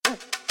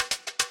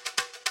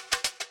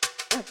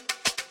Come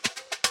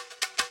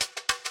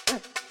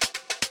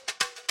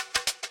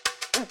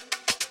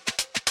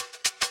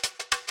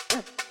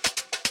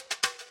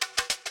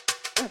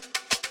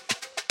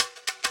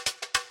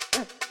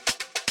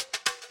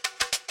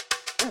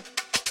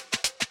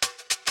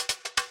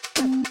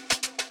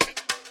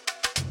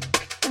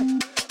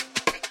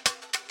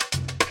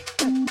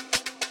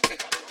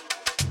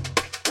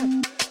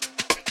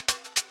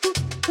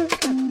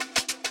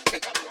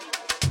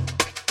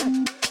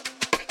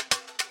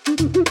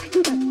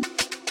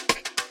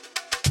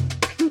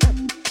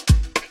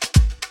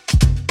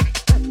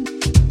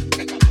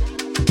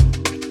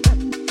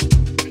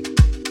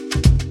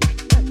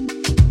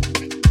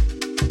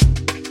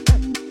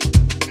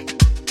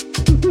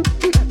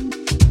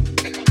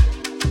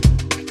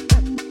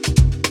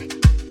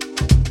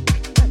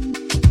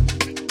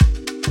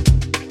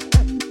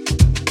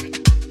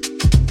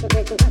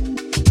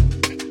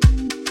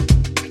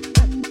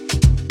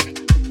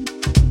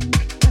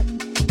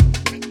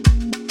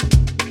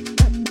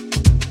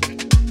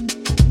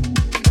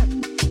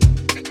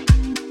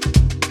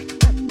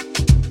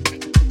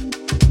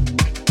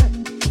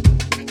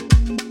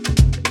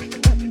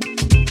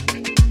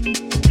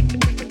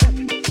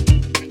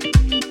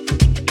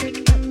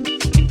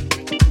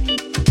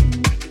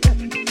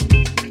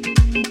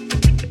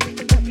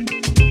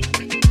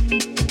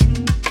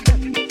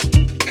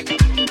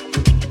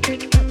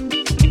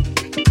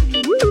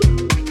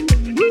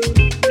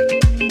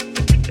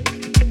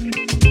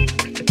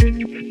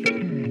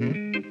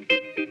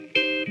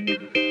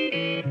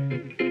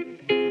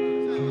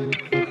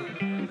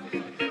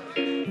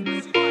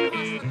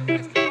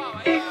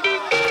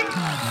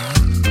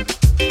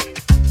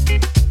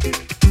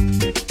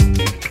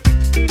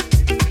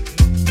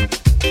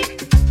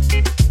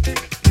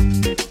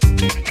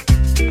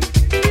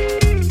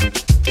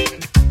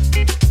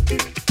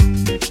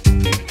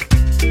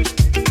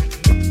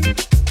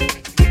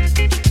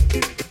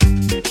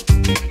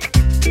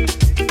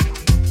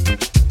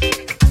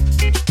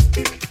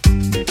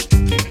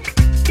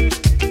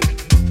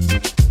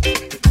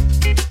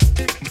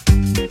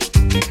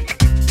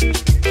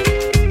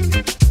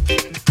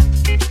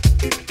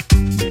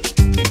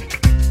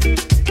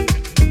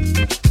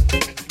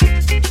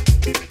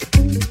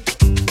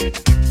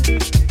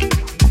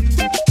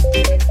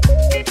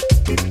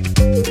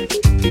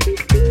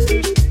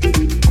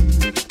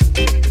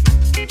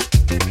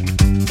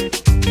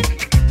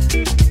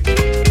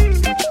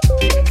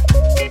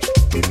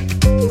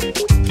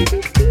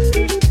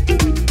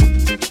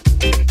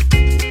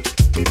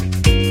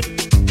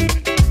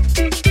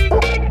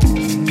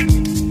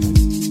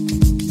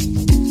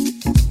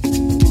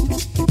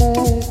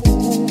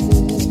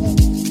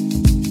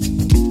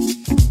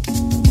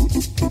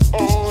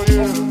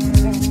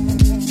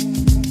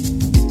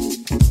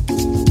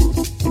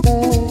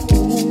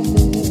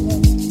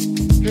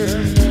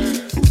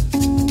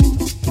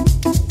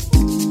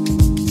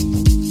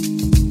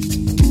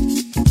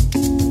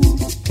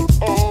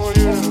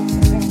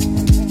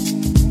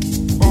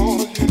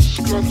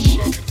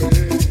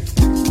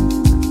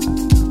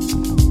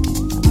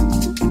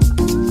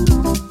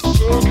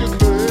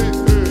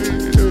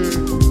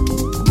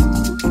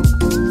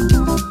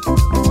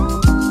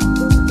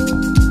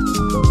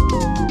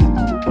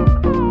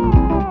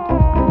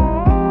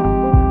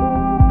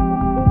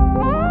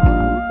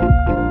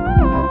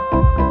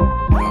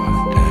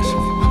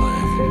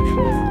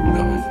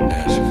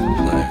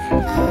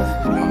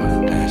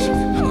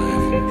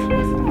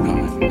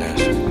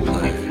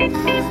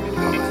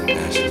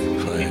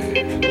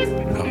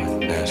on.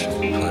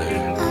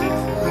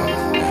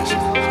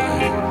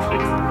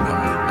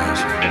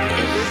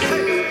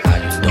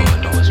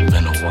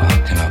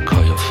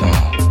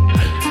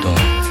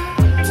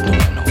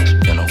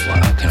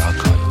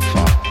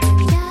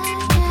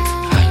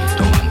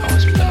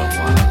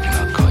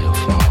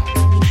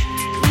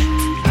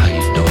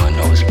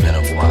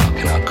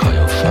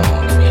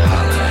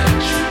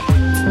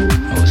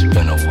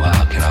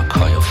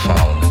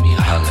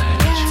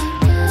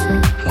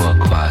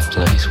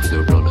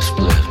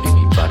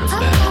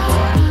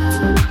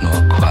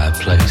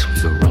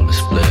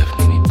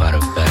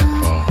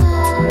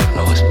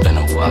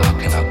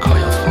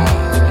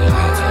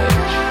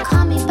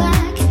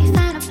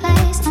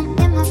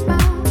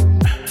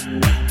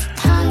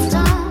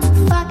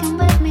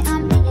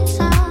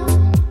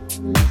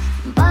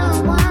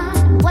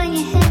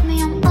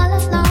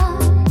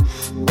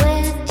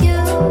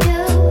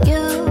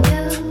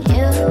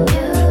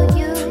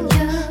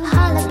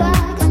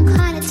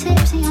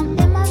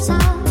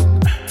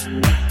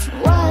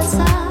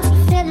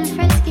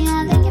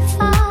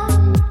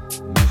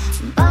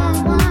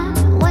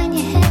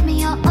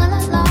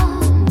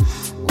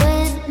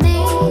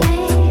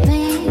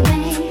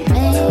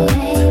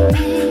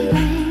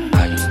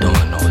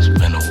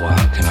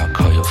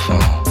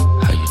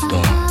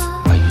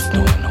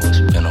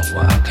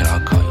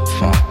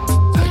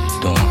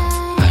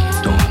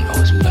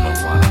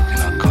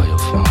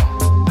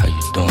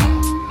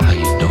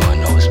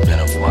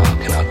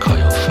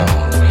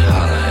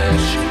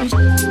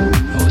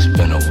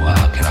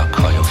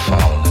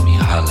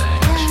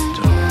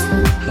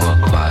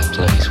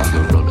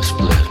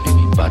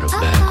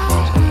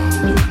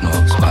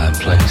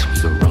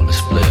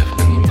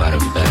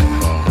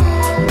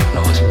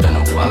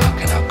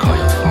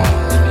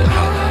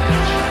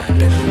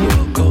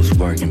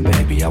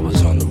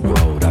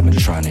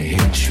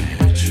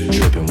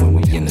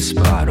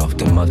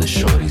 other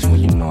shorties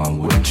when you know I'm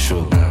with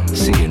you.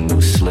 See a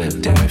new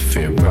slip, damn it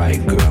fit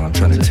right, girl, I'm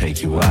trying to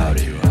take you out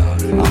it.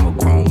 I'm a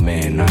grown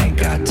man, I ain't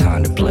got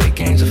time to play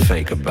games or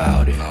fake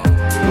about it.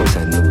 What's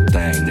that new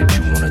thing that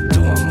you wanna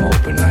do? I'm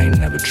open, I ain't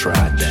never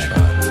tried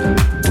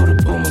that. Do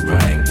the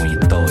boomerang, when you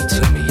throw it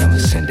to me, I'ma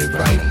send it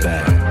right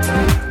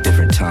back.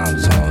 Different time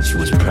zones, you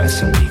was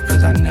pressing me,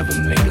 cause I never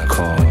made a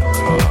call.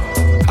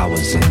 I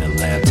was in the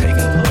lab taking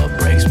little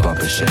breaks, bump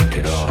and shake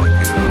it off.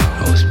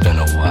 Oh, it's been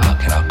a while,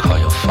 can I call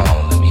your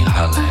phone? Let me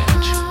holler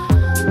at you.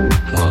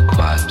 No, a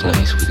quiet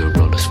place, we could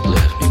roll a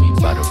spliff, meet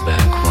me by the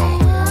back room.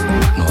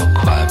 No, a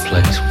quiet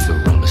place, we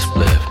could roll a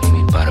spliff, meet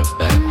me by the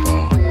back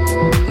room.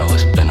 No,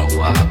 it's been a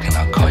while, can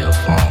I call your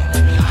phone?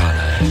 Let me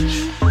holler at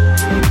you.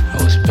 No,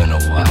 it's been a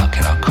while,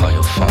 can I call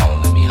your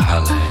phone? Let me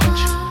holler at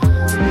you.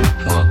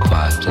 No, a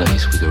quiet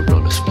place, we could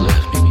roll a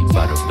spliff, meet me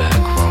by the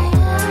back room.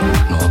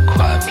 No, a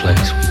quiet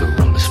place, we could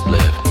roll a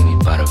spliff, meet me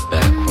by the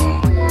back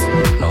room.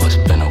 No, it's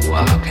been a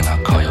while, can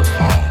I call your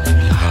phone? Let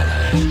me holler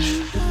at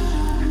you.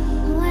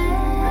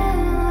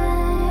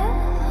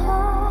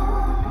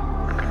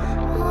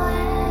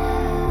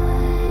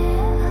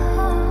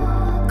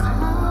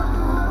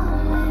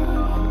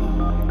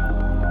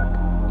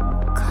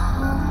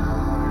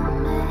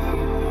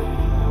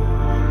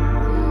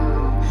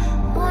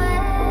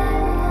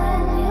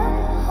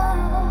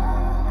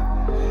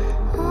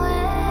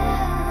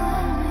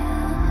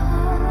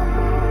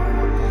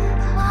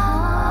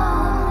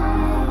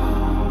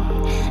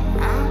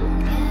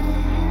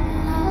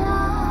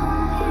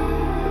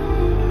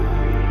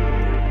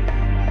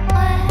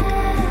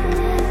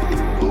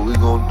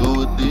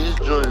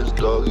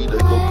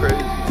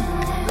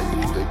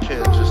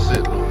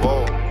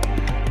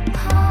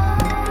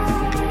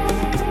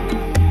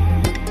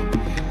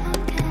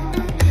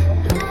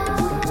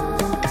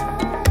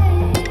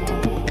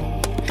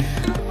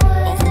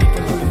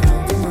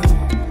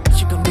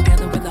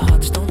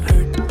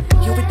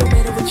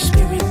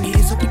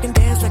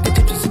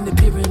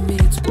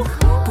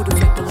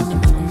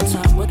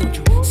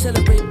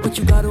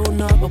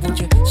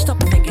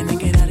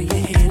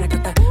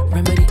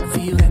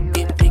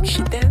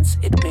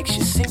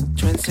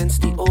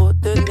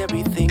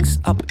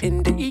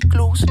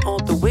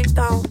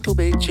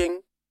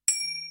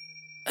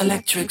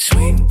 Electric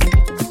swing.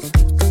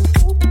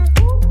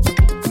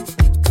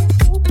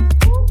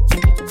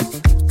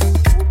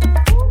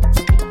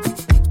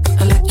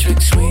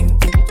 Electric swing.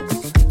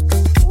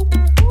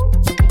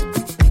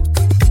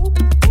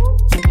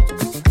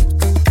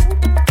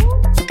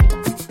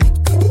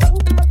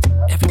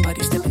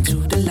 Everybody step into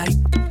the light.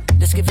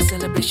 Let's give a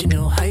celebration,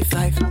 no high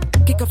five.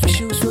 Kick off your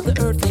shoes, feel the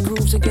earthly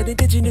grooves, and get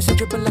indigenous and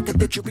dribble like a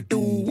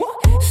didgeridoo.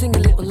 Sing a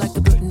little like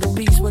the bird and the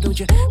bees. Why don't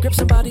you grab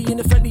somebody in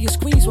the front of your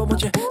squeeze? Why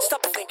won't you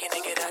stop thinking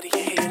and get out of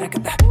your head? I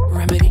got that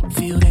remedy,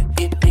 feel that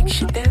it makes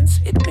you dance,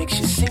 it makes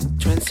you sing.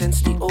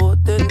 Transcends the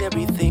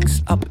ordinary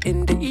things up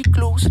in the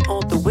igloos,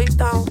 all the way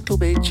down to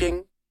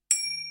Beijing.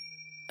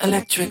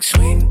 Electric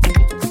swing.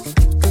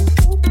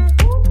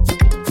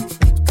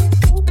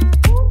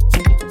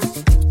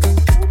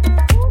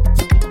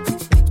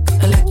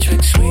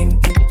 Electric swing.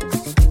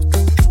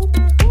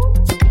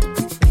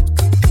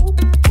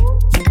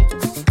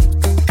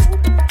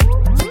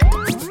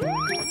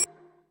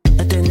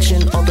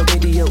 On the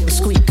radio, the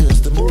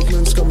squeakers, the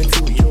movement's coming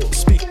through your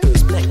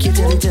speakers. Black your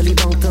jelly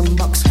bunkum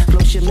box.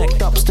 Close your neck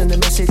tops, turn the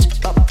message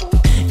up.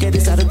 Get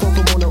this out of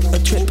Goldkimono, a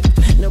trip.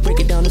 Now break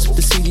it down, it's with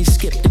the CD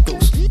skip that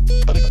goes.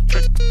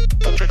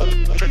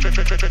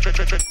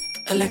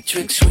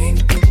 Electric swing.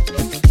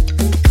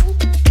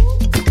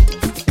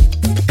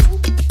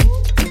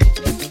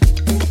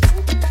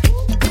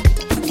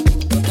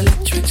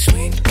 Electric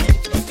swing.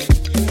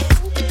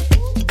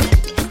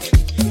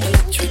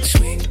 Electric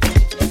swing.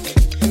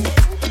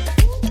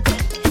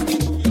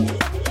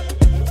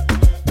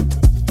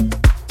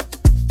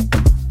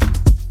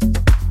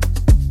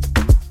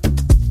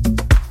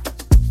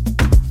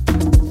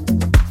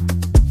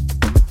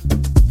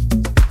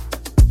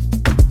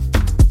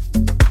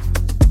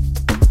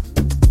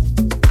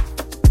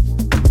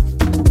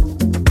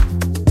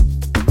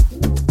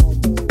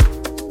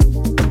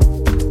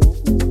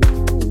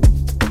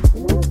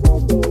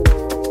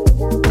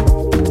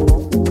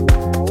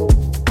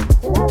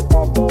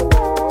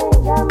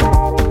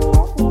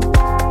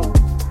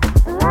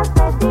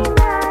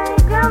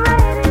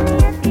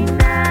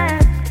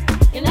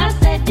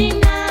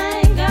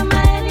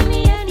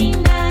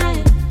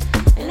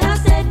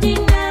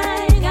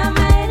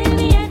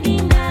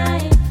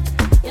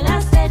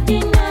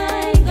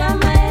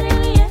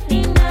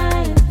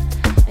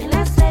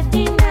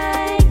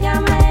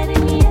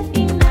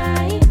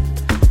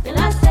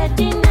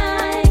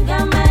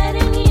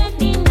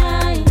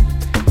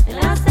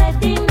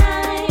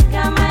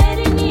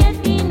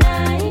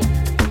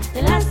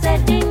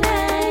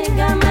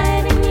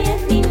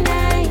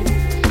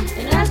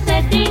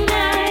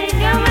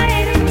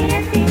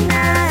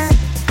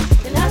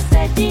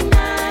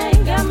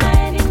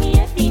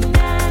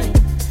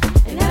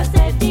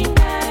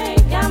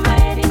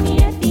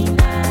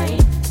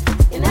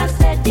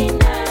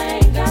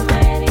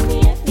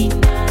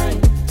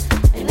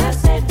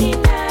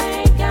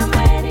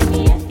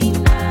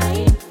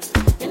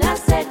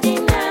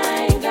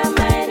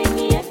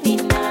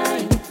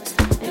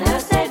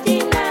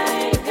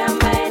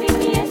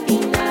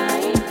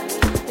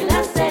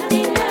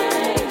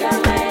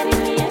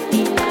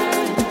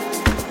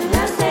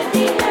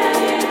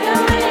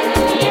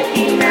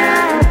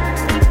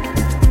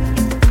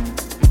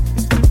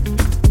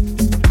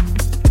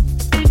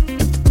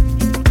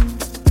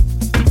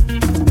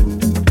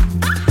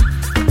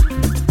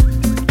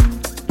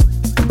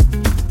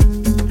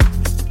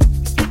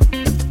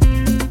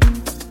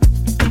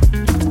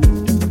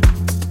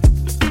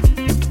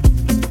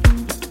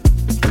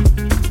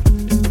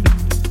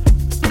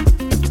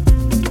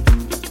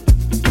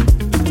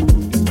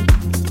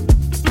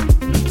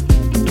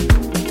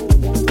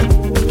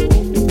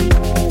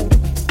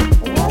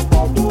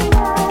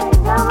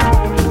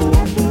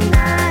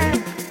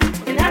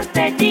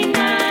 said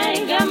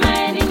deny, got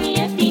married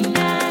in the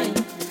deny.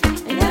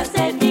 And I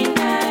said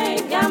deny,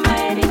 got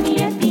married in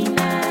the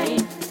deny.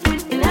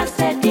 And I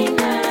said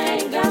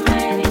deny, got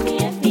married in the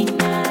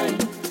deny.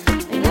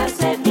 And I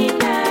said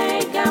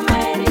deny, got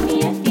married in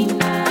the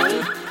deny.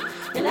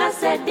 And I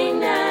said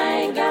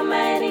deny, got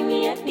married in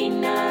the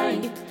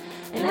deny.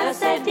 And I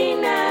said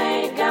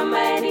deny, got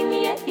married in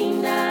the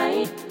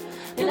deny.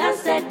 And I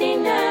said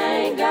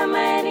deny, got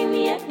married in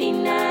the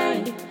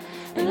deny.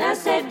 And I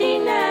said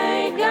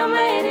deny, got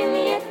married in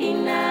the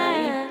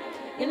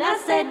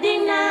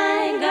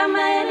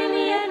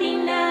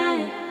deny.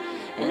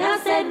 And I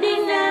said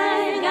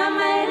deny, got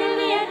married in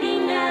the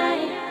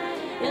deny.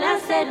 And I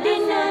said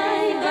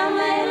deny, got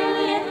married in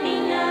the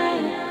deny.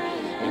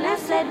 And I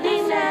said deny, got married in the deny. And I said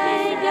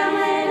deny, got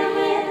married in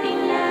the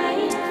deny.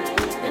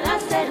 And I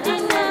said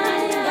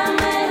deny, got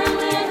married in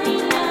the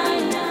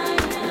deny.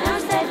 And I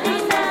said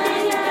deny,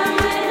 got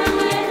married in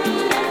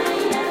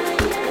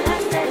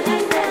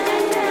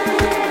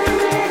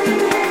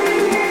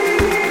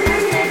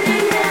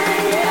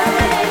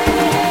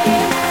the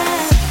deny.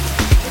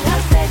 And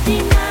I said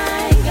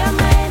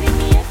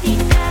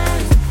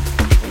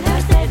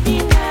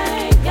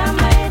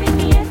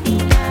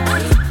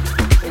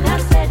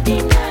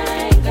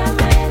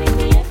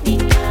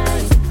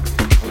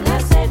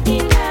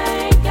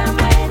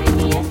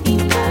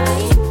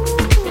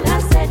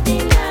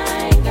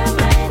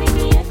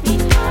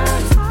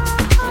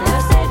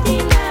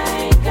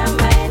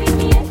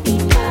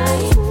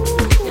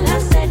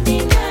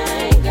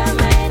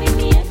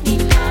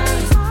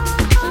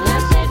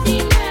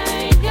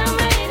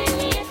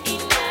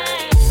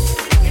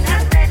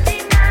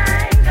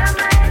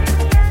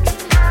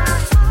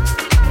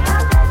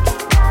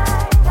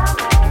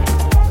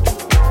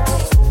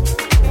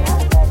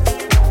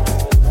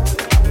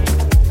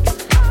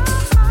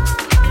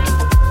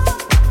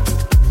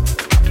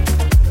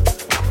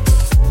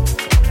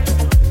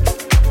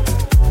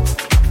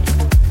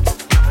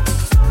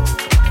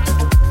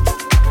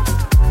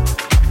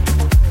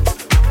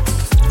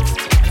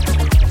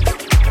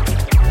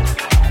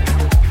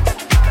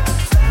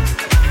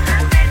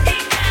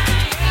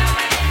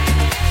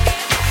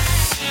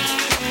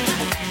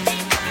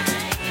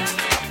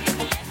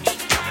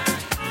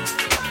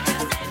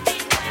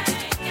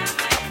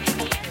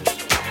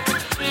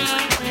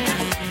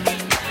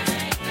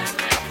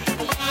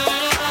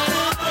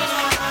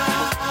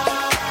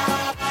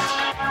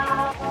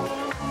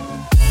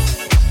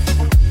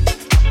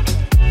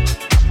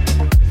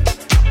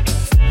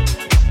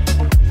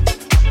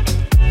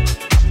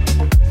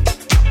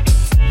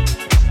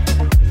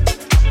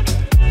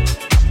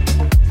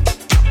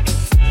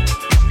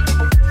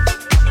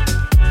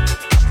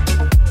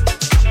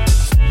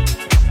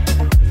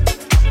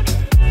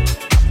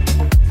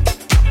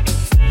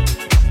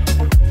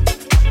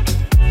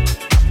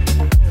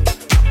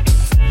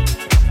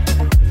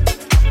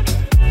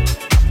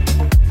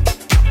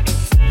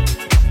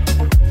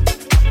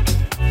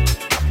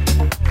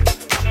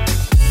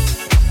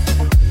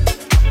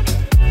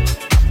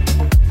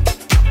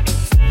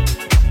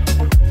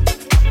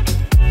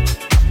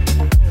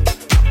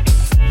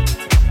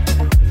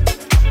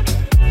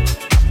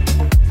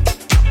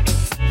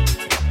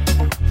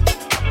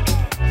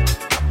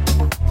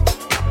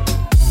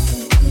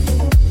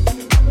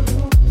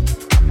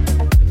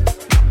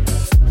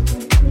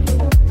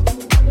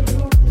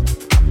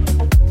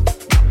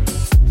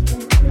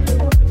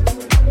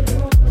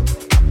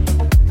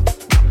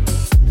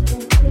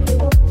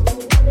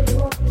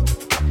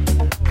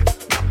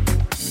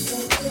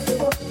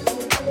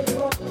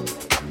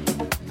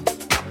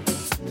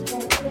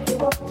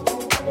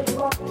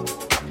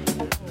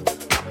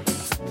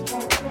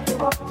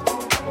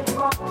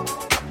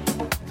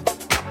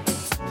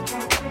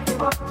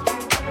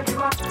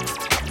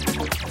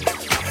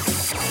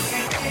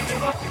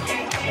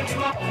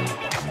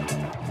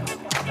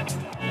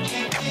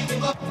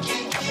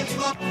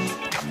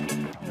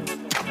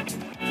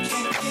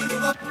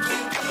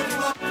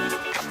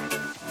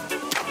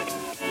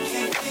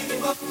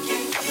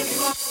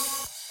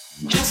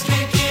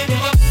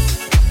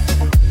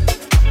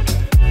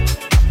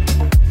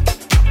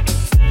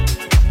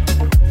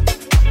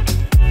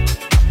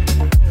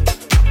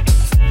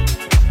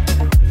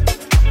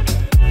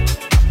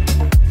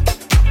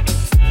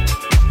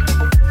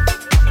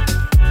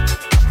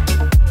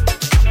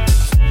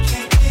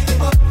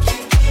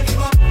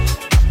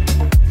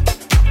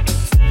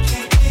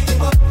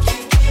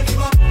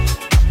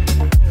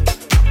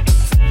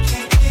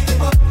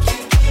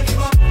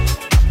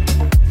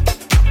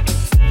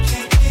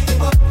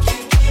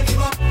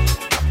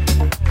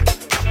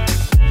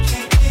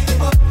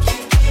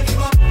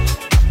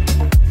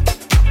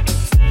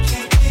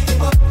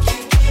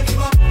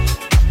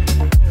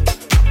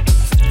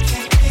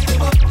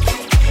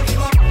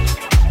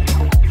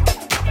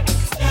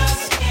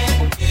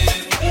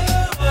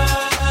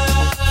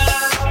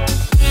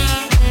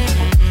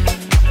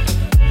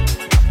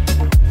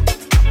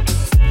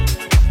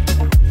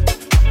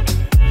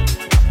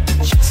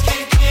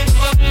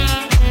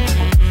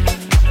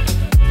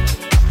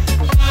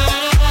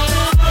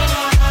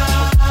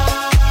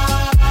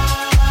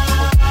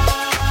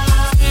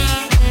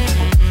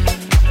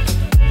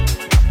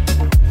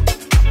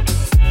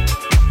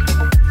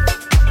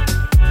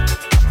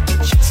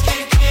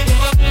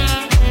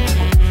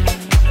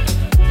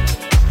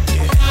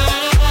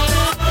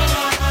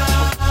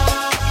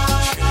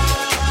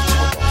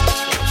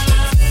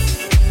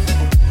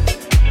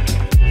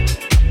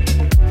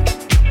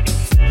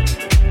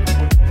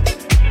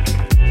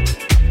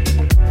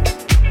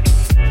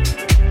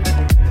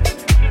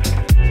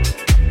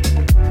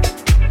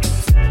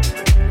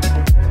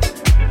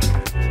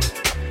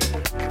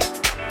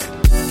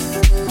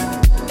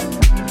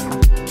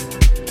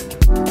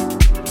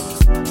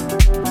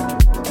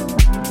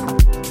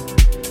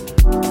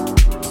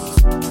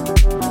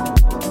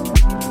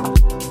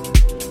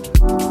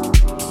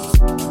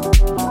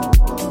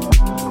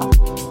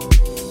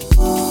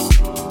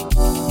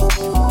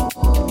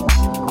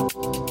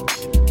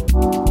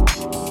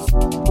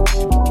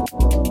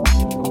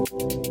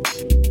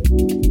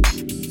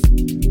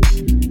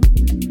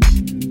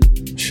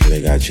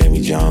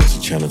Jamie Jones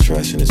and Channel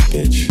Trust in this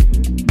bitch.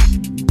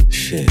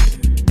 Shit,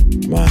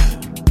 mine.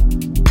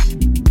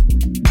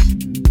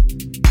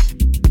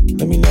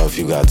 Let me know if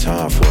you got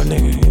time for a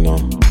nigga, you know?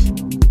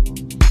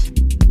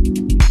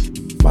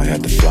 Might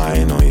have to fly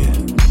in on you.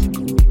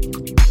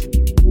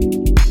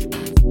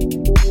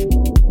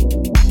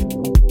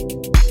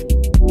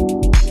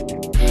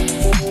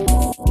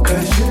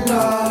 Cause you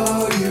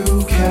know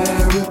you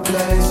can't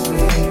replace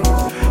me.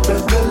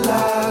 Look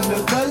alive,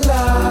 look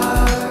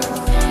alive.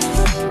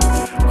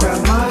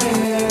 Grab my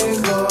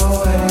hand, go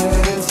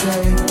ahead and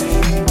take me.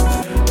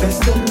 It's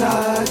the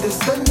night, it's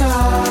the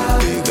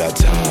night. You got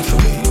time for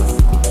me.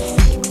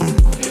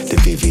 The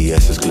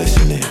VVS is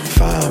glistening,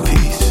 fine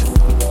piece.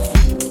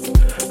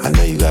 I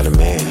know you got a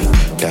man,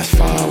 that's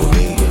fine with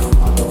me.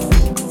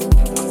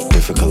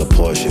 Different color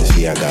Porsches,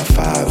 yeah, I got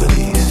 5 of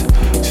these.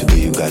 So do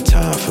you got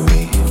time for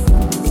me?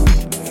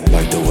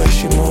 Like the way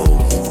she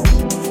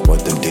move,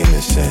 what them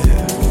demons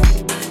saying.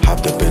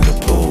 Hopped up in the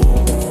pool,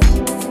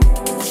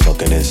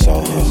 fucking in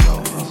Soho.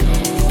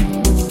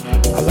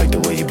 I like the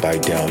way you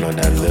bite down on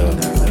that lip.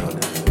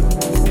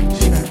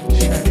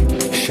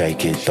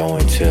 Shake it, throw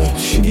it till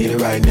she need it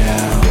right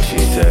now. What she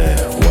said,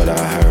 what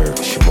I heard,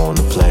 she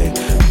wanna play.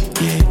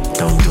 Yeah,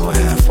 don't do it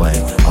halfway.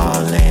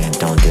 All in,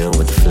 don't deal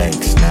with the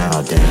flakes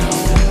now, damn.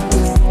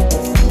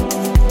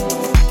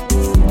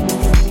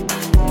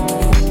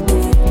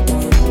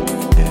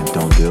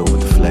 Deal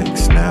with the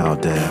flakes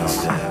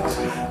nowadays.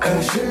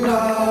 Cause you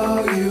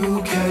know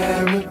you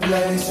can't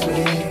replace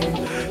me.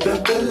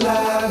 Look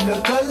alive,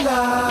 look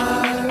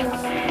alive.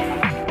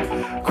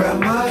 Grab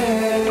my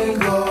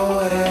hand, go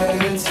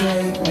ahead and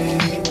take me.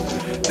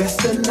 This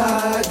the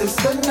night, this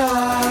the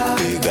night.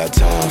 Do you got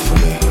time for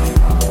me?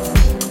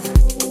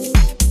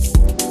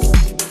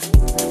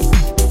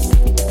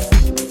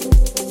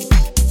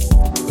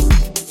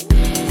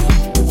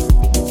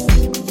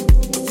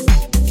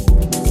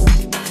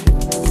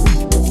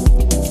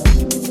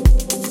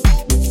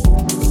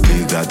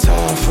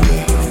 Time for me.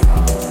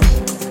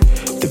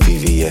 The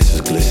VVS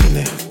is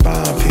glistening,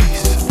 fine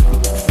piece.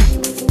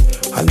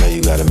 I know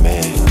you got a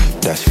man,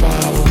 that's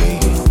fine with me.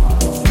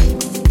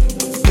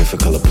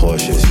 Different color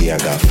Porsches, yeah, I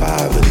got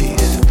 5 of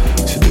these.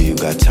 So do you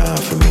got time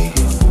for me?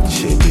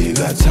 Shit, do you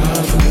got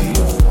time for me?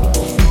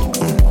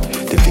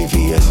 The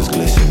VVS is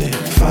glistening,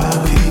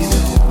 fine piece.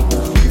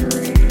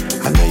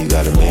 I know you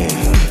got a man,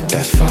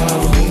 that's fine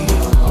with me.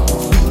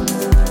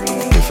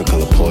 Different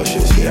color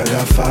Porsches, yeah, I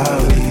got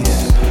 5 of these.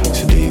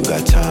 So do you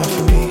got time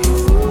for me?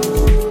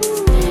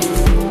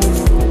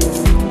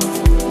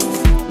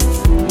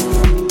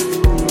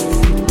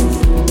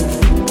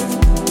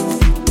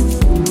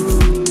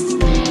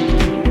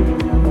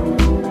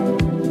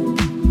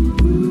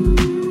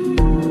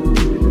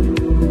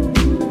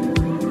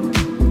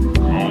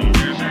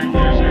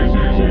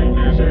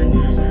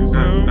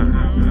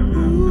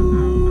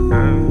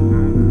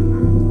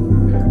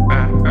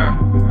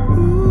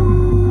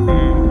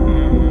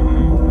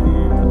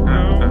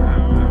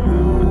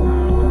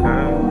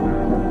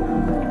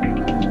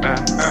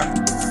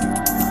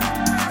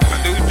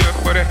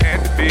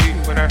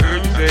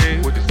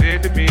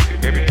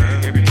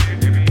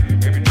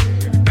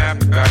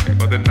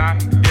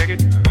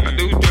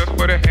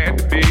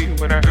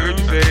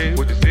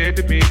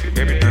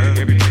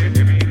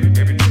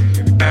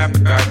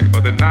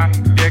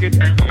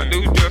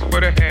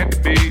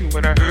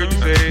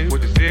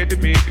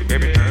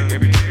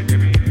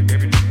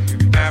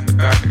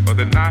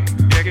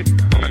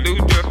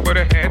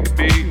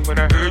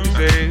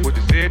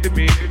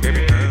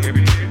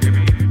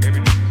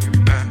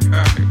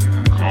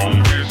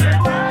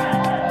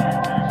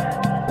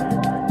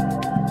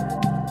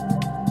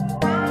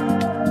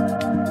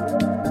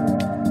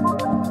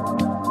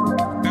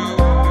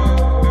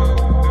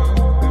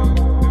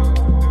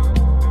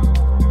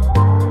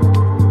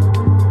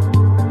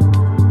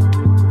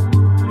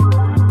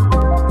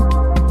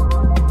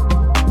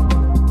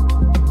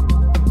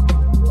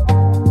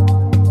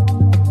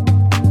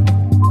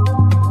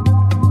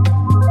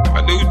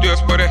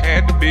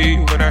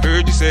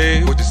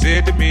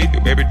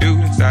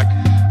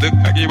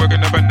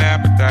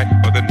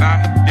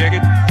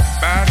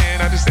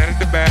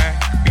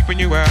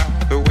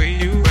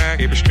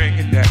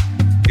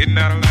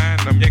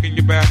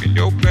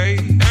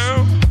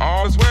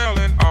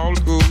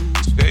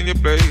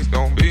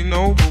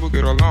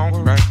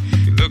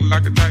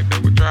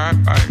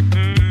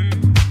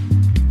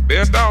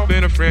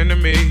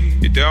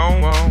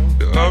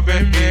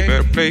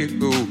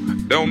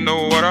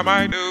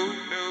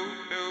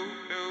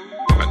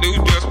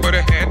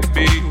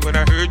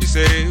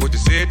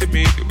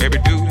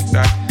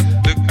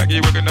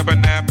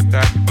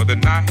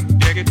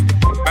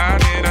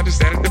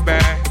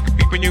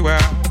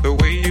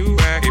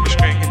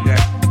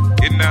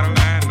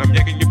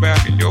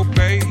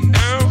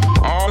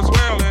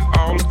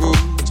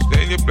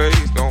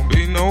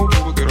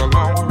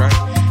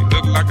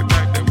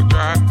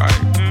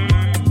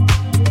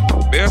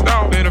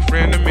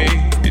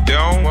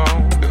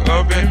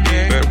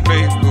 Better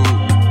play it cool.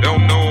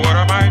 Don't know what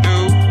I might do.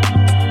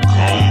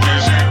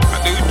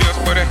 I do just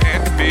what I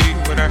had to be.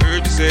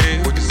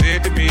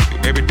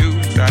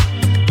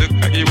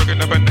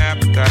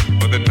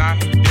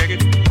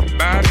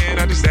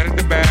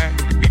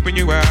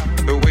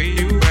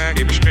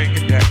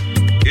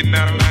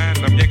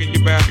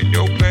 in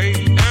your place.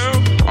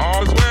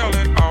 All is well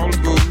and all is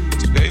good.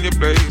 Stay in your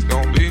place,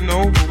 don't be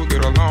no fool,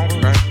 get along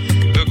right.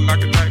 Look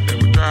like a type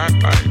that would try to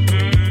fight.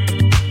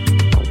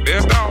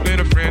 Best off being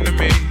a friend to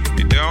me.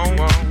 You don't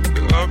want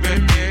to love me,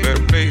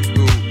 better play it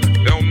cool.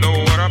 Don't know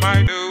what I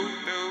might do.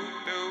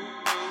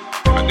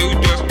 I do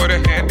just what I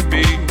had to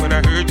be when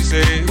I heard you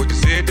say what you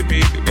said to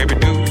me. Baby,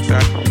 do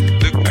inside.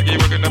 Look like you're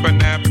working up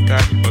an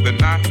appetite for the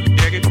night.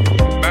 Get it?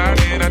 By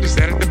then I just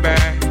sat at the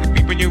back,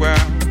 peeping you out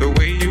the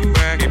way you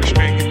act. Give a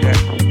string attack,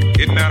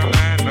 getting out of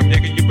line. I'm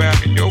yanking you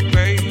back in your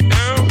place.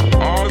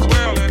 All is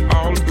well and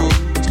all is good.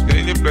 Stay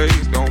in your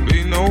place, don't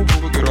be no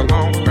fool, get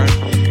along right.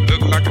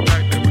 Look like a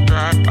type that would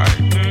try to fight.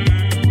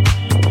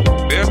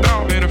 Best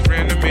off being a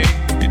friend to me.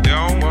 You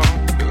don't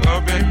want to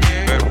love me,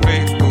 better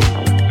play it cool.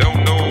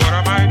 Don't know what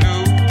I might do.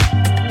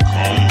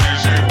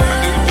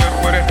 I do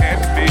just what I had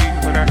to be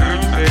when I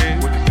heard you say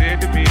what you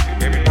said to me.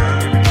 Baby,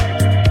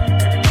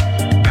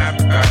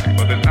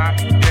 for the night,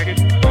 check it.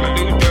 I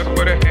do just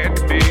what I had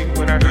to be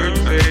when I heard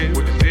you say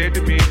what you said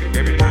to me.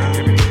 Baby, I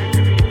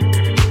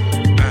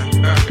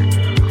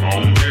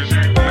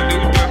do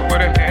just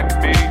what I had to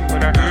be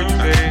when I heard you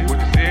say what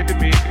you said to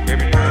me.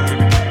 Baby,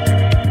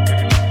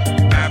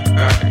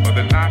 for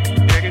the night,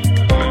 check it.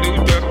 I do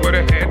just what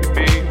I had to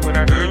be when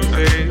I heard you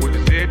say what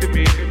you said to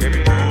me.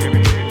 Baby, I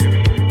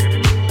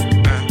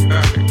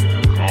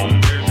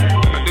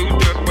do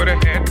just what I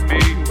had to be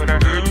when I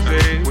heard you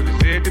say what you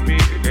said to me.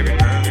 Baby,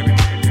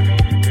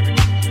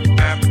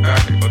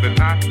 for the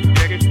night,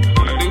 check it.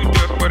 I do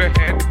just what I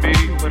had to be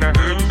when I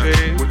heard you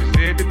say what you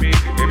said to me.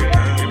 Baby,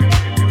 I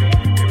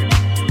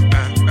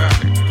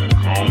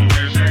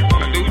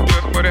do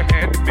just what I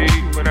had to be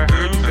when I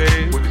heard you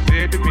say what you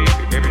said to me.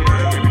 Baby,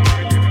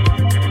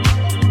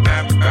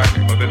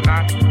 for the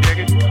night, check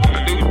it.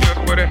 I do just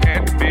what I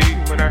had to be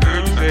when I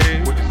heard you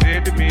say what you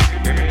said to me.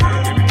 Baby,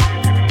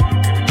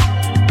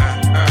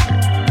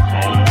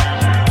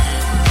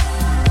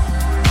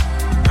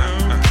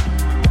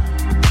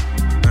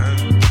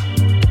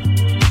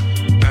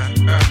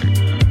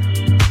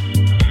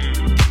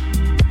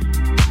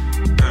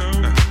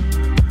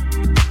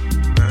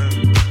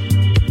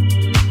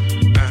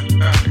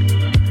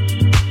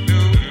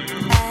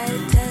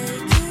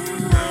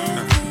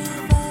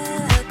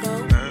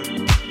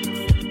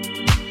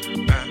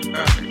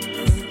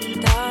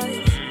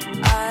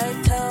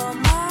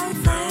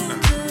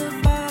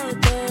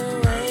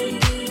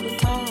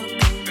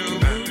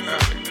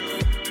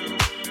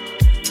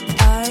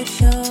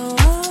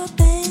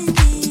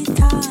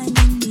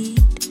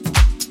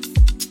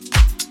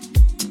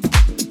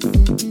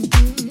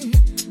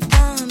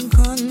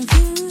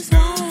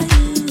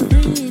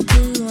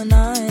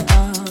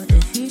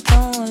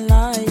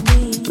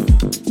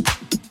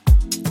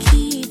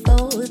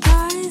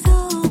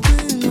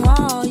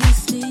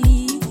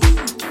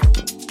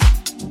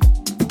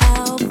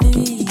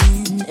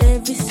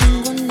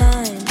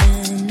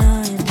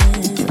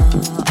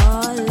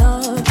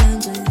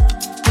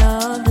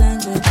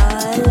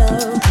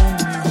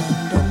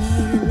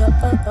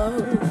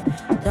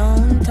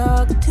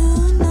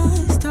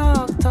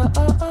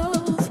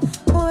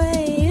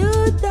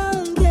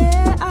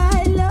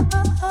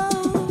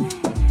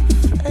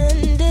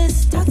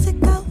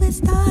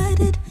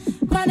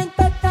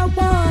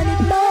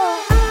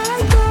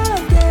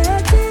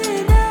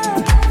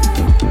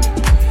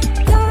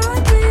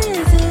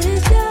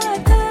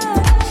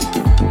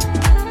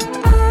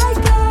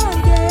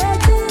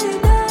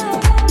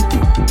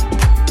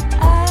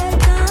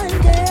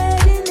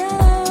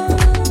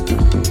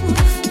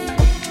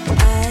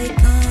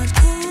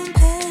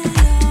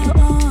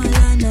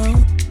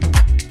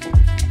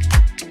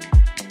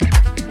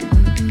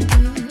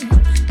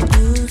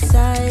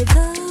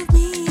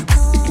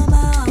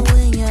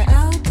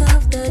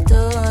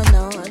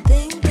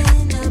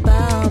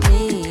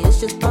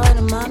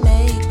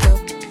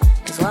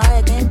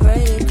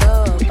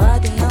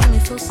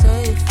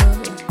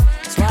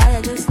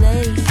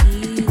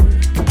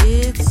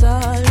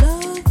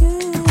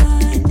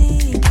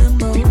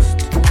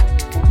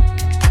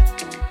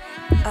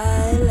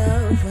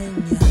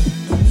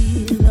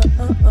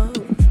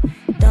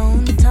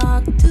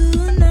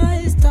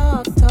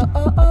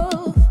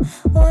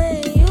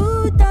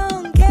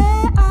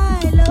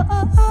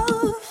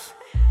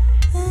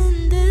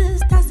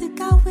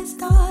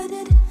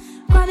 Started,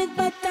 run it,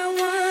 but I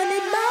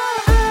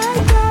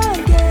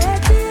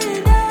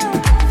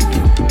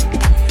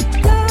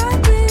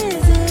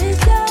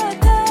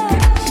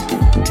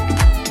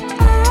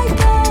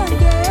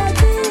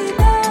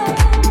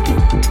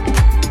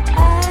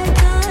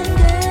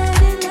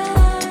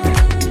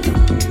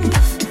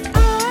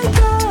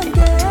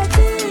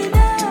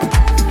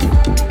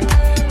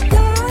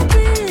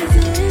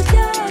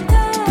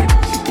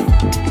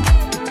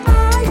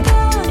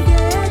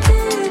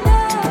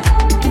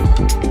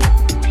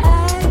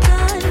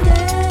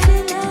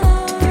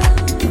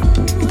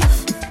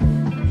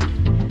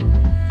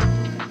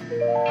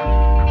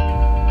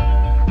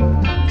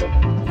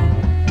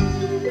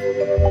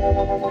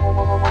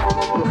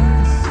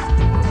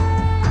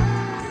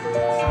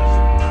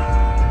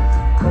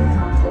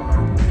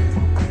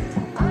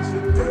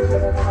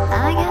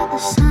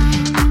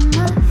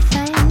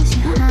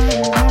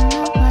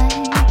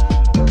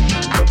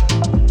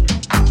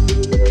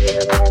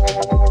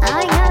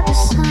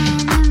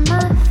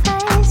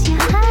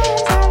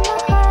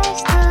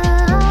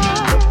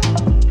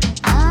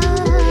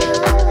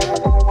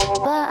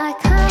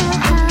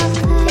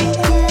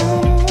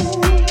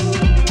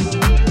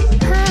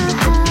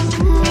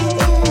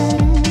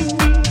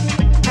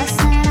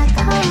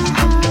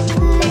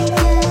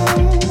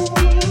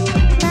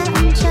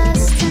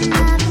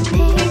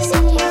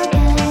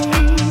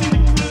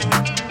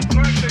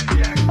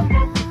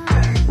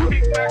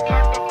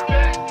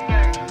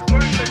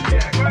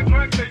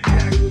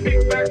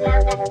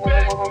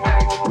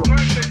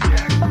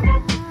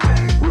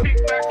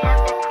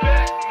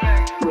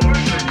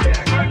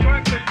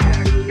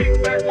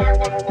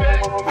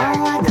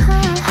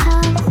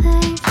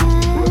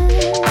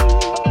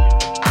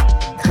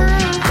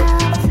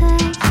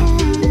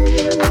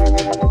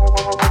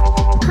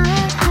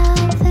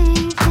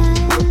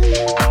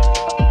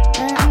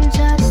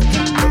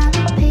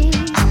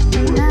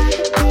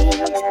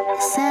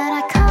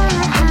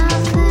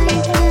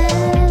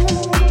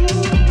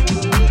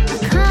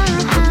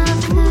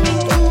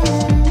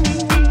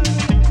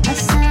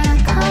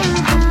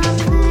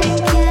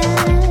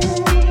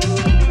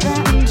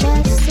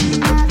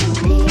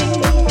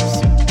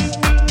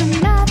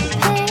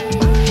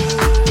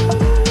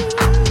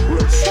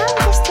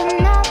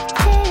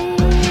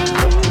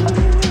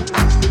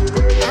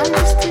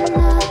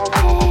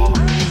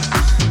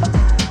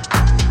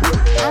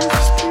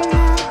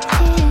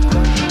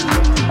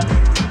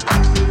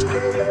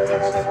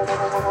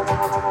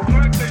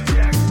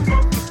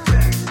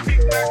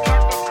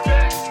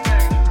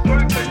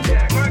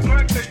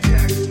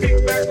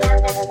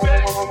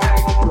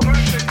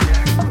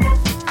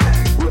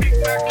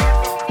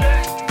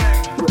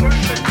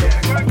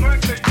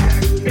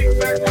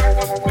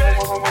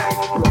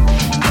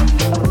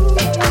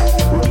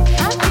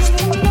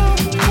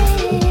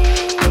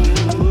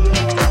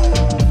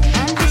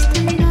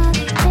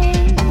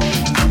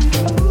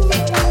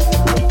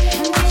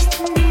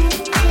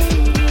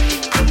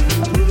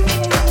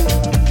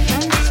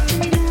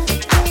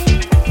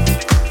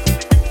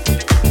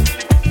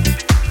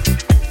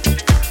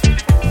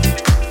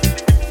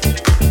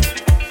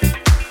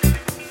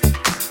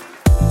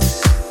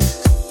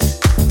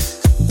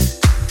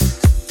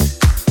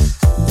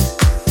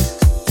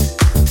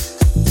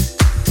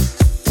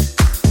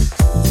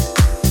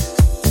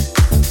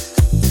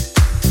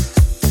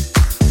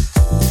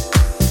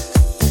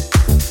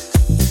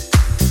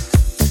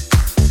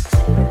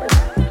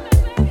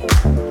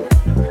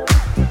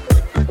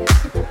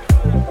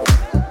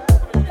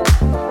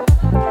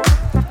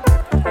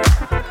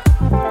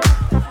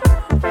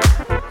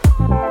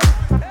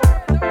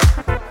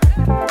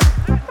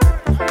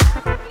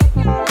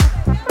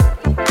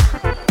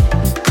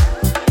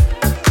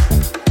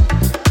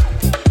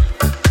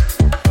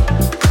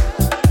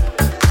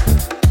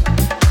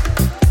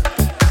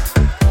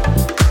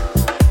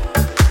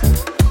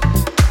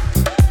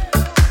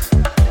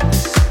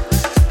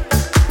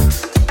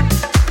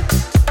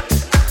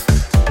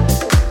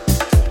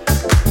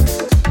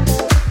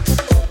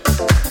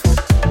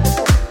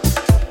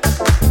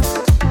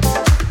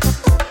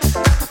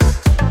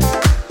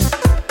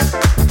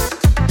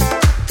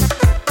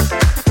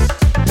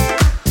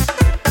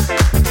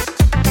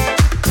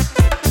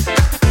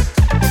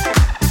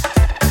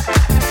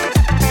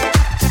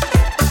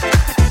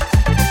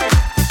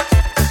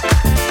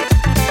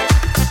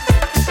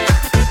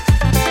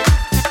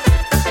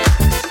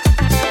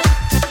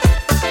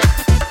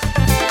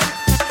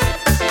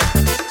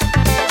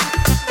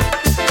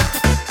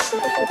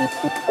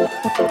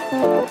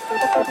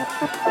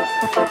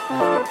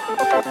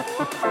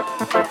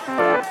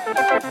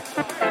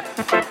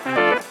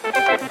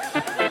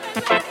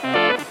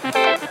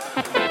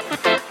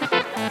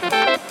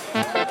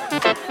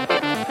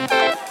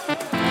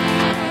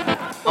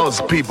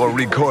Most people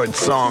record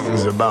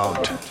songs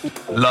about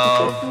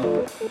love,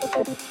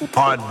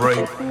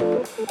 heartbreak,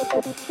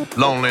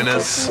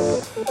 loneliness,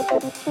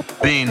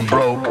 being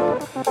broke.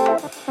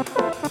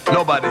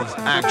 Nobody's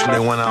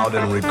actually went out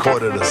and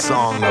recorded a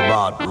song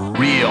about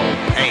real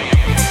pain.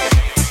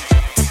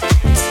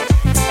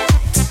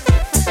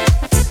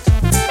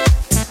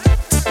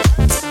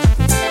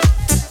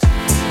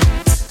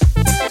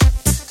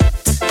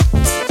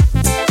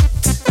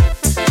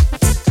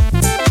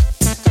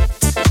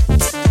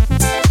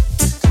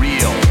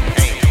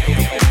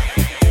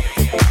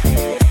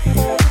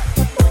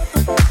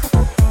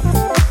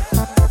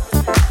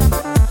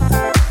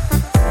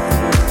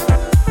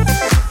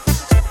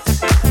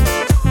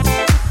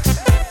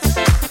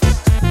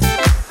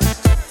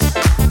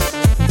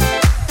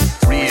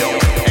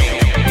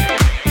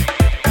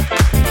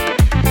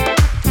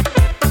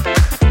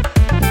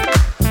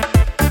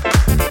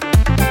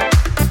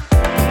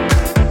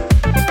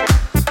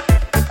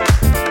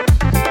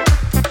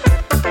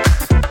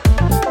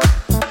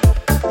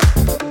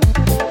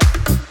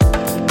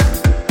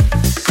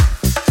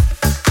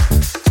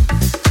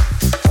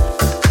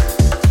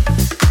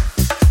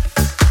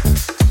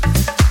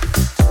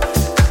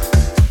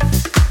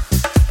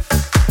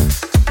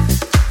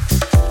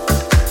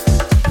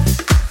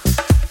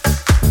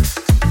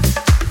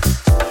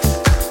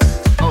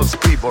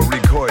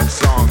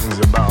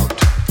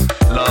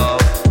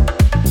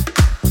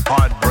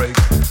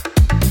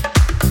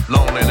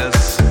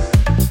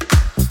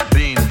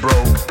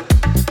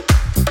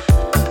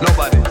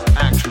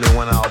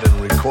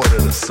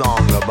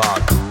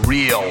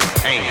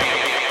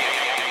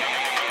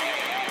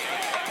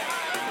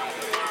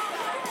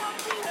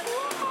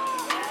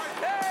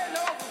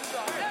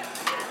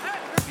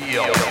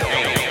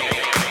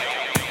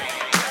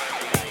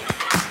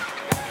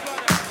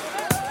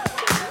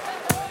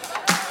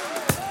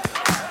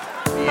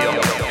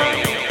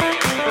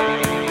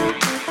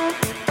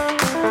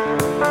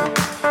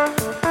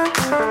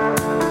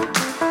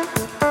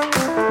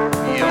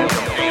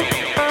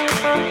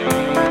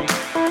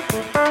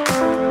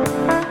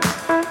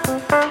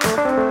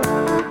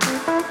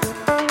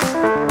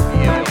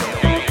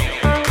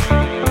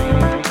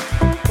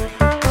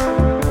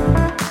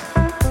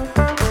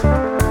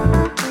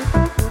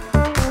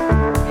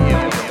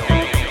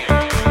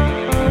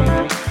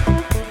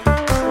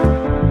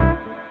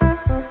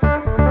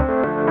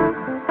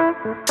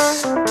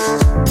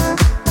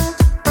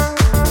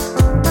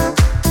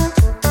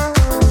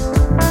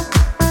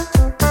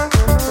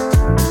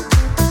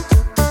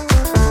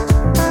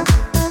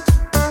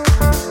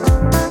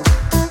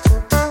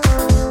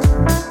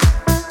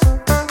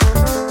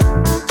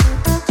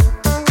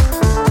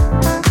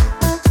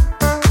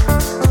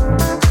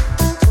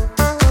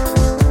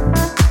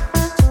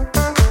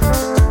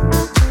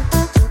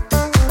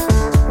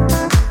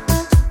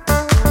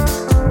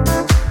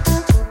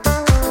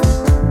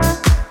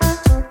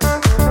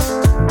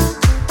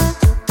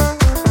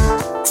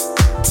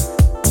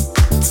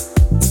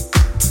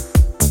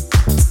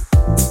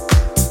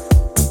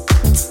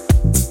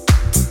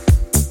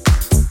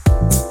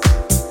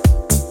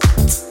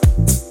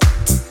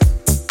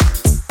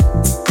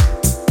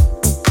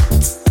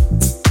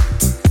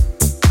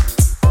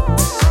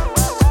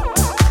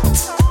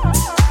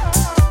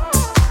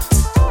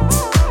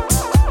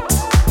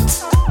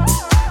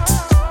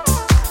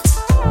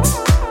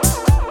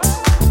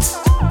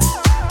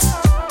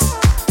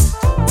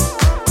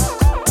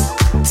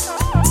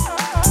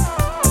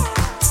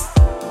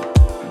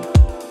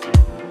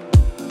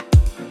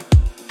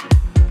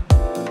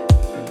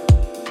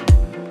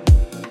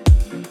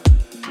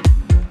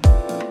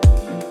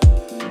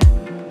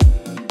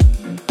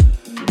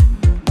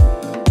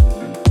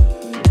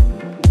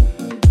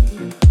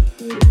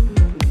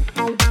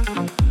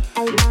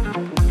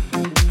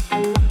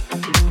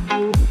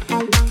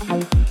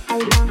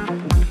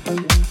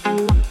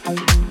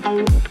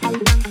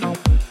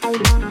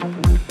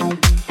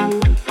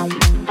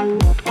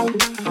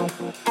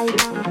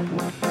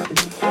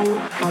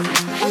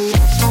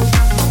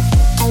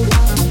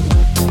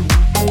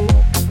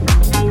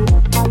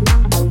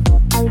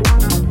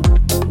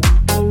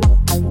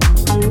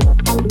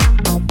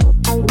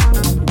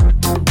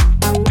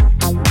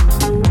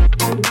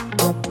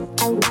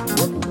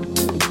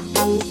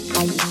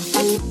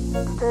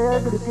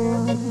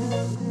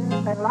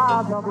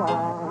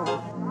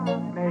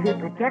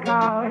 protect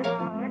us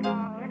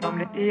from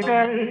the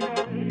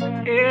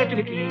evil. Hail to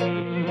the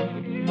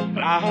King,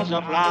 flowers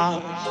of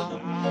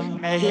flowers.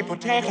 May He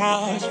protect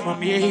us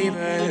from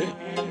evil.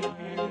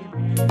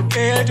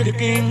 Hail to the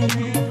King,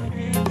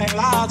 and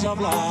flowers of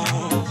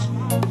flowers.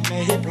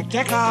 May He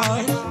protect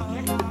us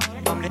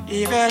from the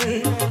evil.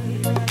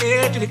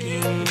 Hail to the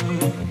King,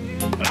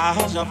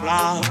 flowers of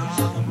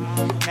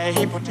flowers. May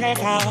He protect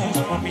us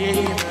from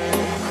evil.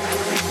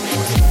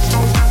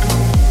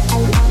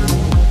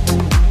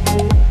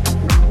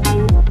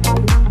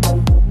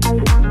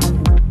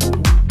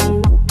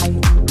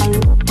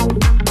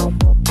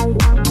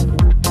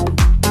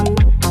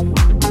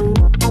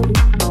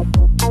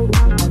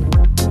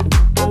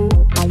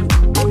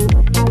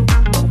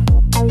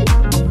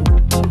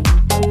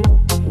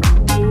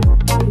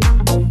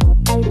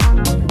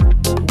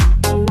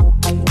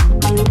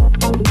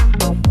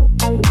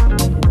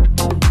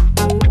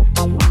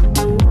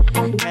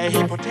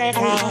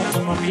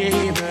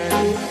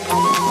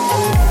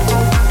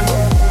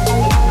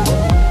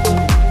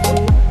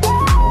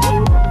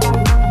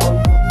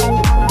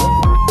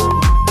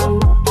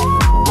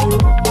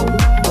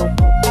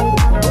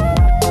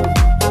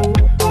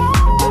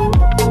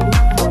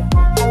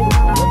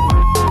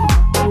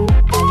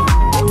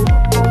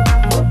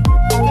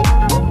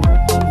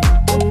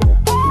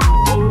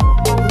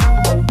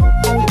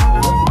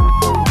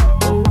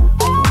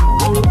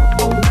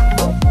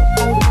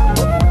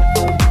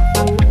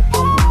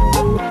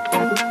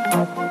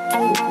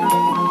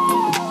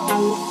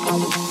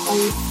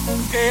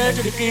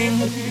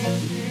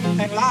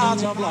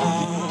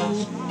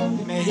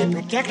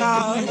 Protect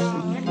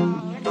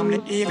us from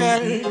the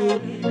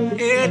evil.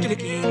 Hail to the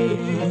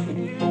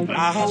King,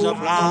 flowers of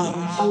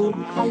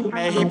flowers.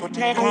 May He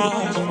protect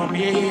us from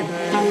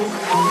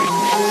evil.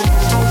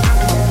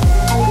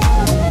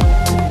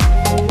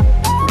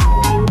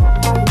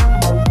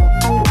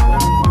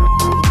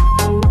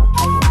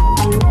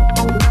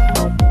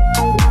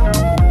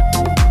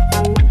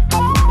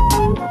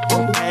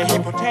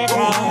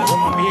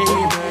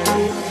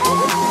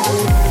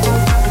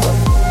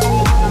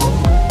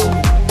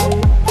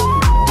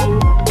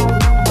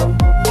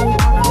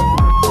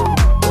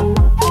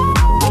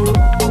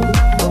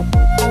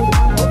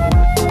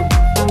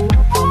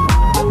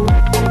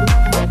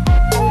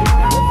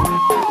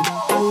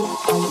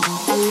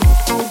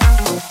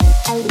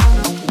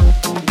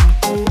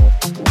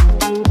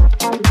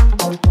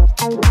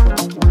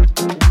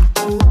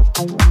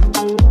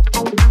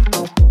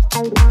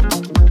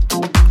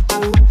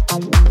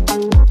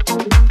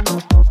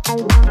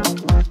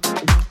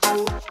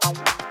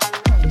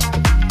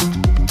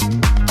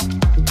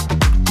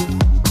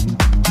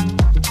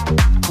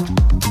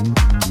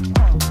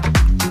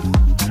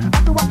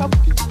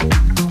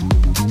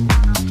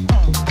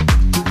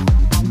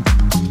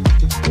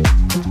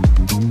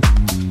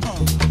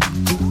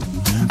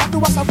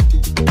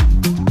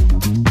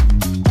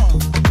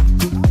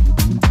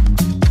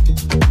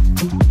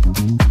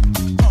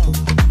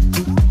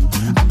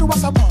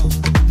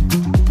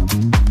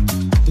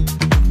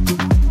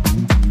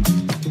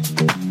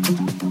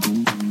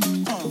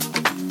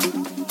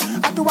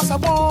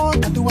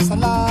 do what I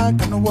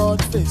like, I know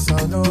what face,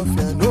 I no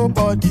fear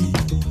nobody.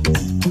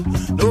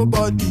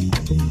 Nobody.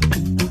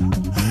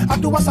 I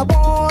do what I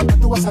want, I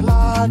do what I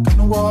like, I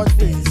know what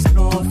face, I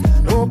no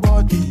fear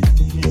nobody.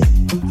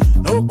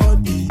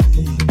 Nobody.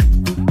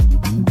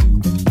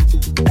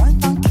 Wine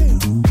and kill.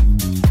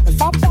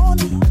 If I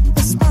want it,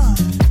 it's mine.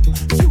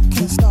 You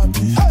can't stop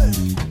me. Hey.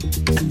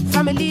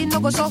 Family no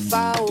go so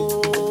far,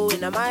 oh,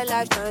 in my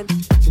lifetime.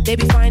 They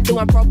be fine,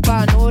 doing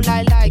proper, no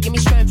lie, give me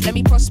strength, let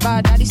me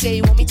prosper. Daddy say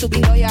you want me to be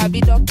lawyer,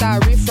 be doctor,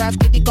 riff-raff,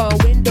 kitty gun,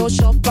 window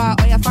shopper.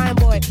 Oh yeah, fine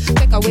boy,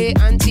 take away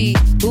auntie,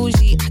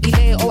 bougie,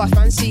 delay, oh I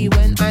fancy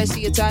when I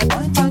see a type.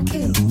 Wine and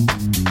kill.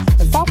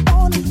 If I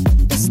want it,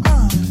 it's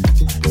mine.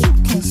 You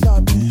can't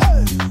stop me.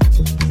 Hey.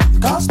 You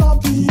can't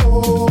stop me,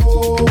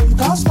 oh. You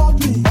can't stop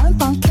me.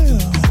 Wine and kill.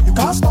 You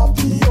can't stop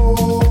me,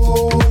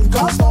 oh. You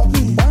can't stop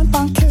me. Wine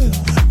and kill.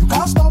 You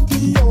can't stop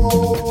me,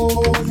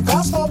 oh. You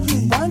can't stop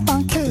me. Wine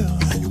and kill.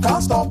 You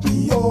can't stop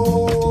me,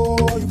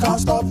 oh. You can't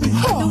stop me.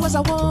 I do as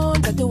I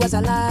want, I do as I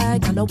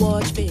like. I no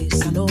watch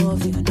face, I no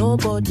fear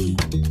nobody.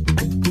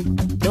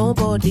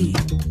 Nobody.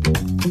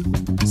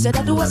 Said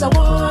I do as I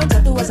want,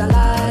 I do as I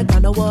like. I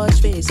no watch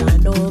face, I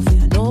no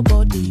fear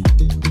nobody.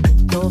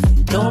 No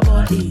fear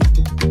nobody.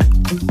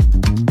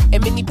 A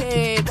mini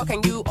paid, what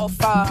can you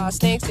offer?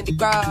 Snakes in the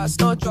grass,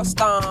 no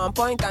trust on.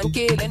 Point and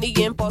kill any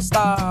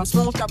imposter.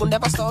 Small trouble,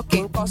 never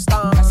stalking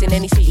Costa. That's in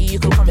any city, you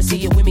can come and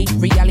see it with me.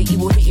 Reality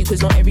will hit you,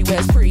 cause not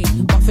everywhere's free.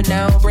 But for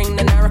now, bring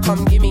the naira,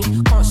 come gimme.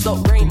 Can't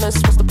stop greatness,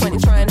 what's the point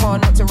in trying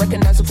hard not to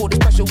recognize the all this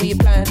pressure we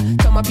applying?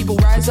 Tell my people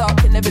rise up,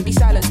 can never be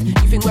silenced.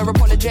 You think we're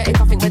apologetic,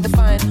 I think we're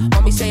defiant.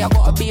 Mommy say I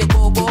gotta be a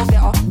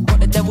go-go-getter. Got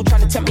the devil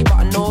trying to tempt me, but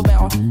I know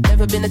better.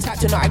 Never been attacked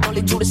to not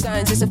acknowledge all the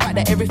signs. It's the fact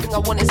that everything I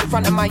want is in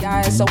front of my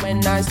eyes. So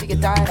when I see it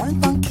die, wine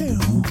and kill.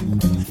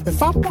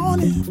 If I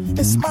want it,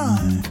 it's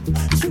mine.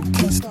 You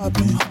can't stop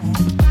me.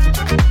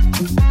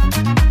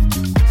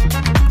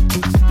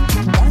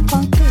 Wine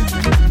and kill.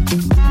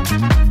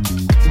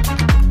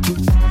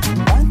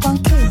 Wine and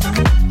kill.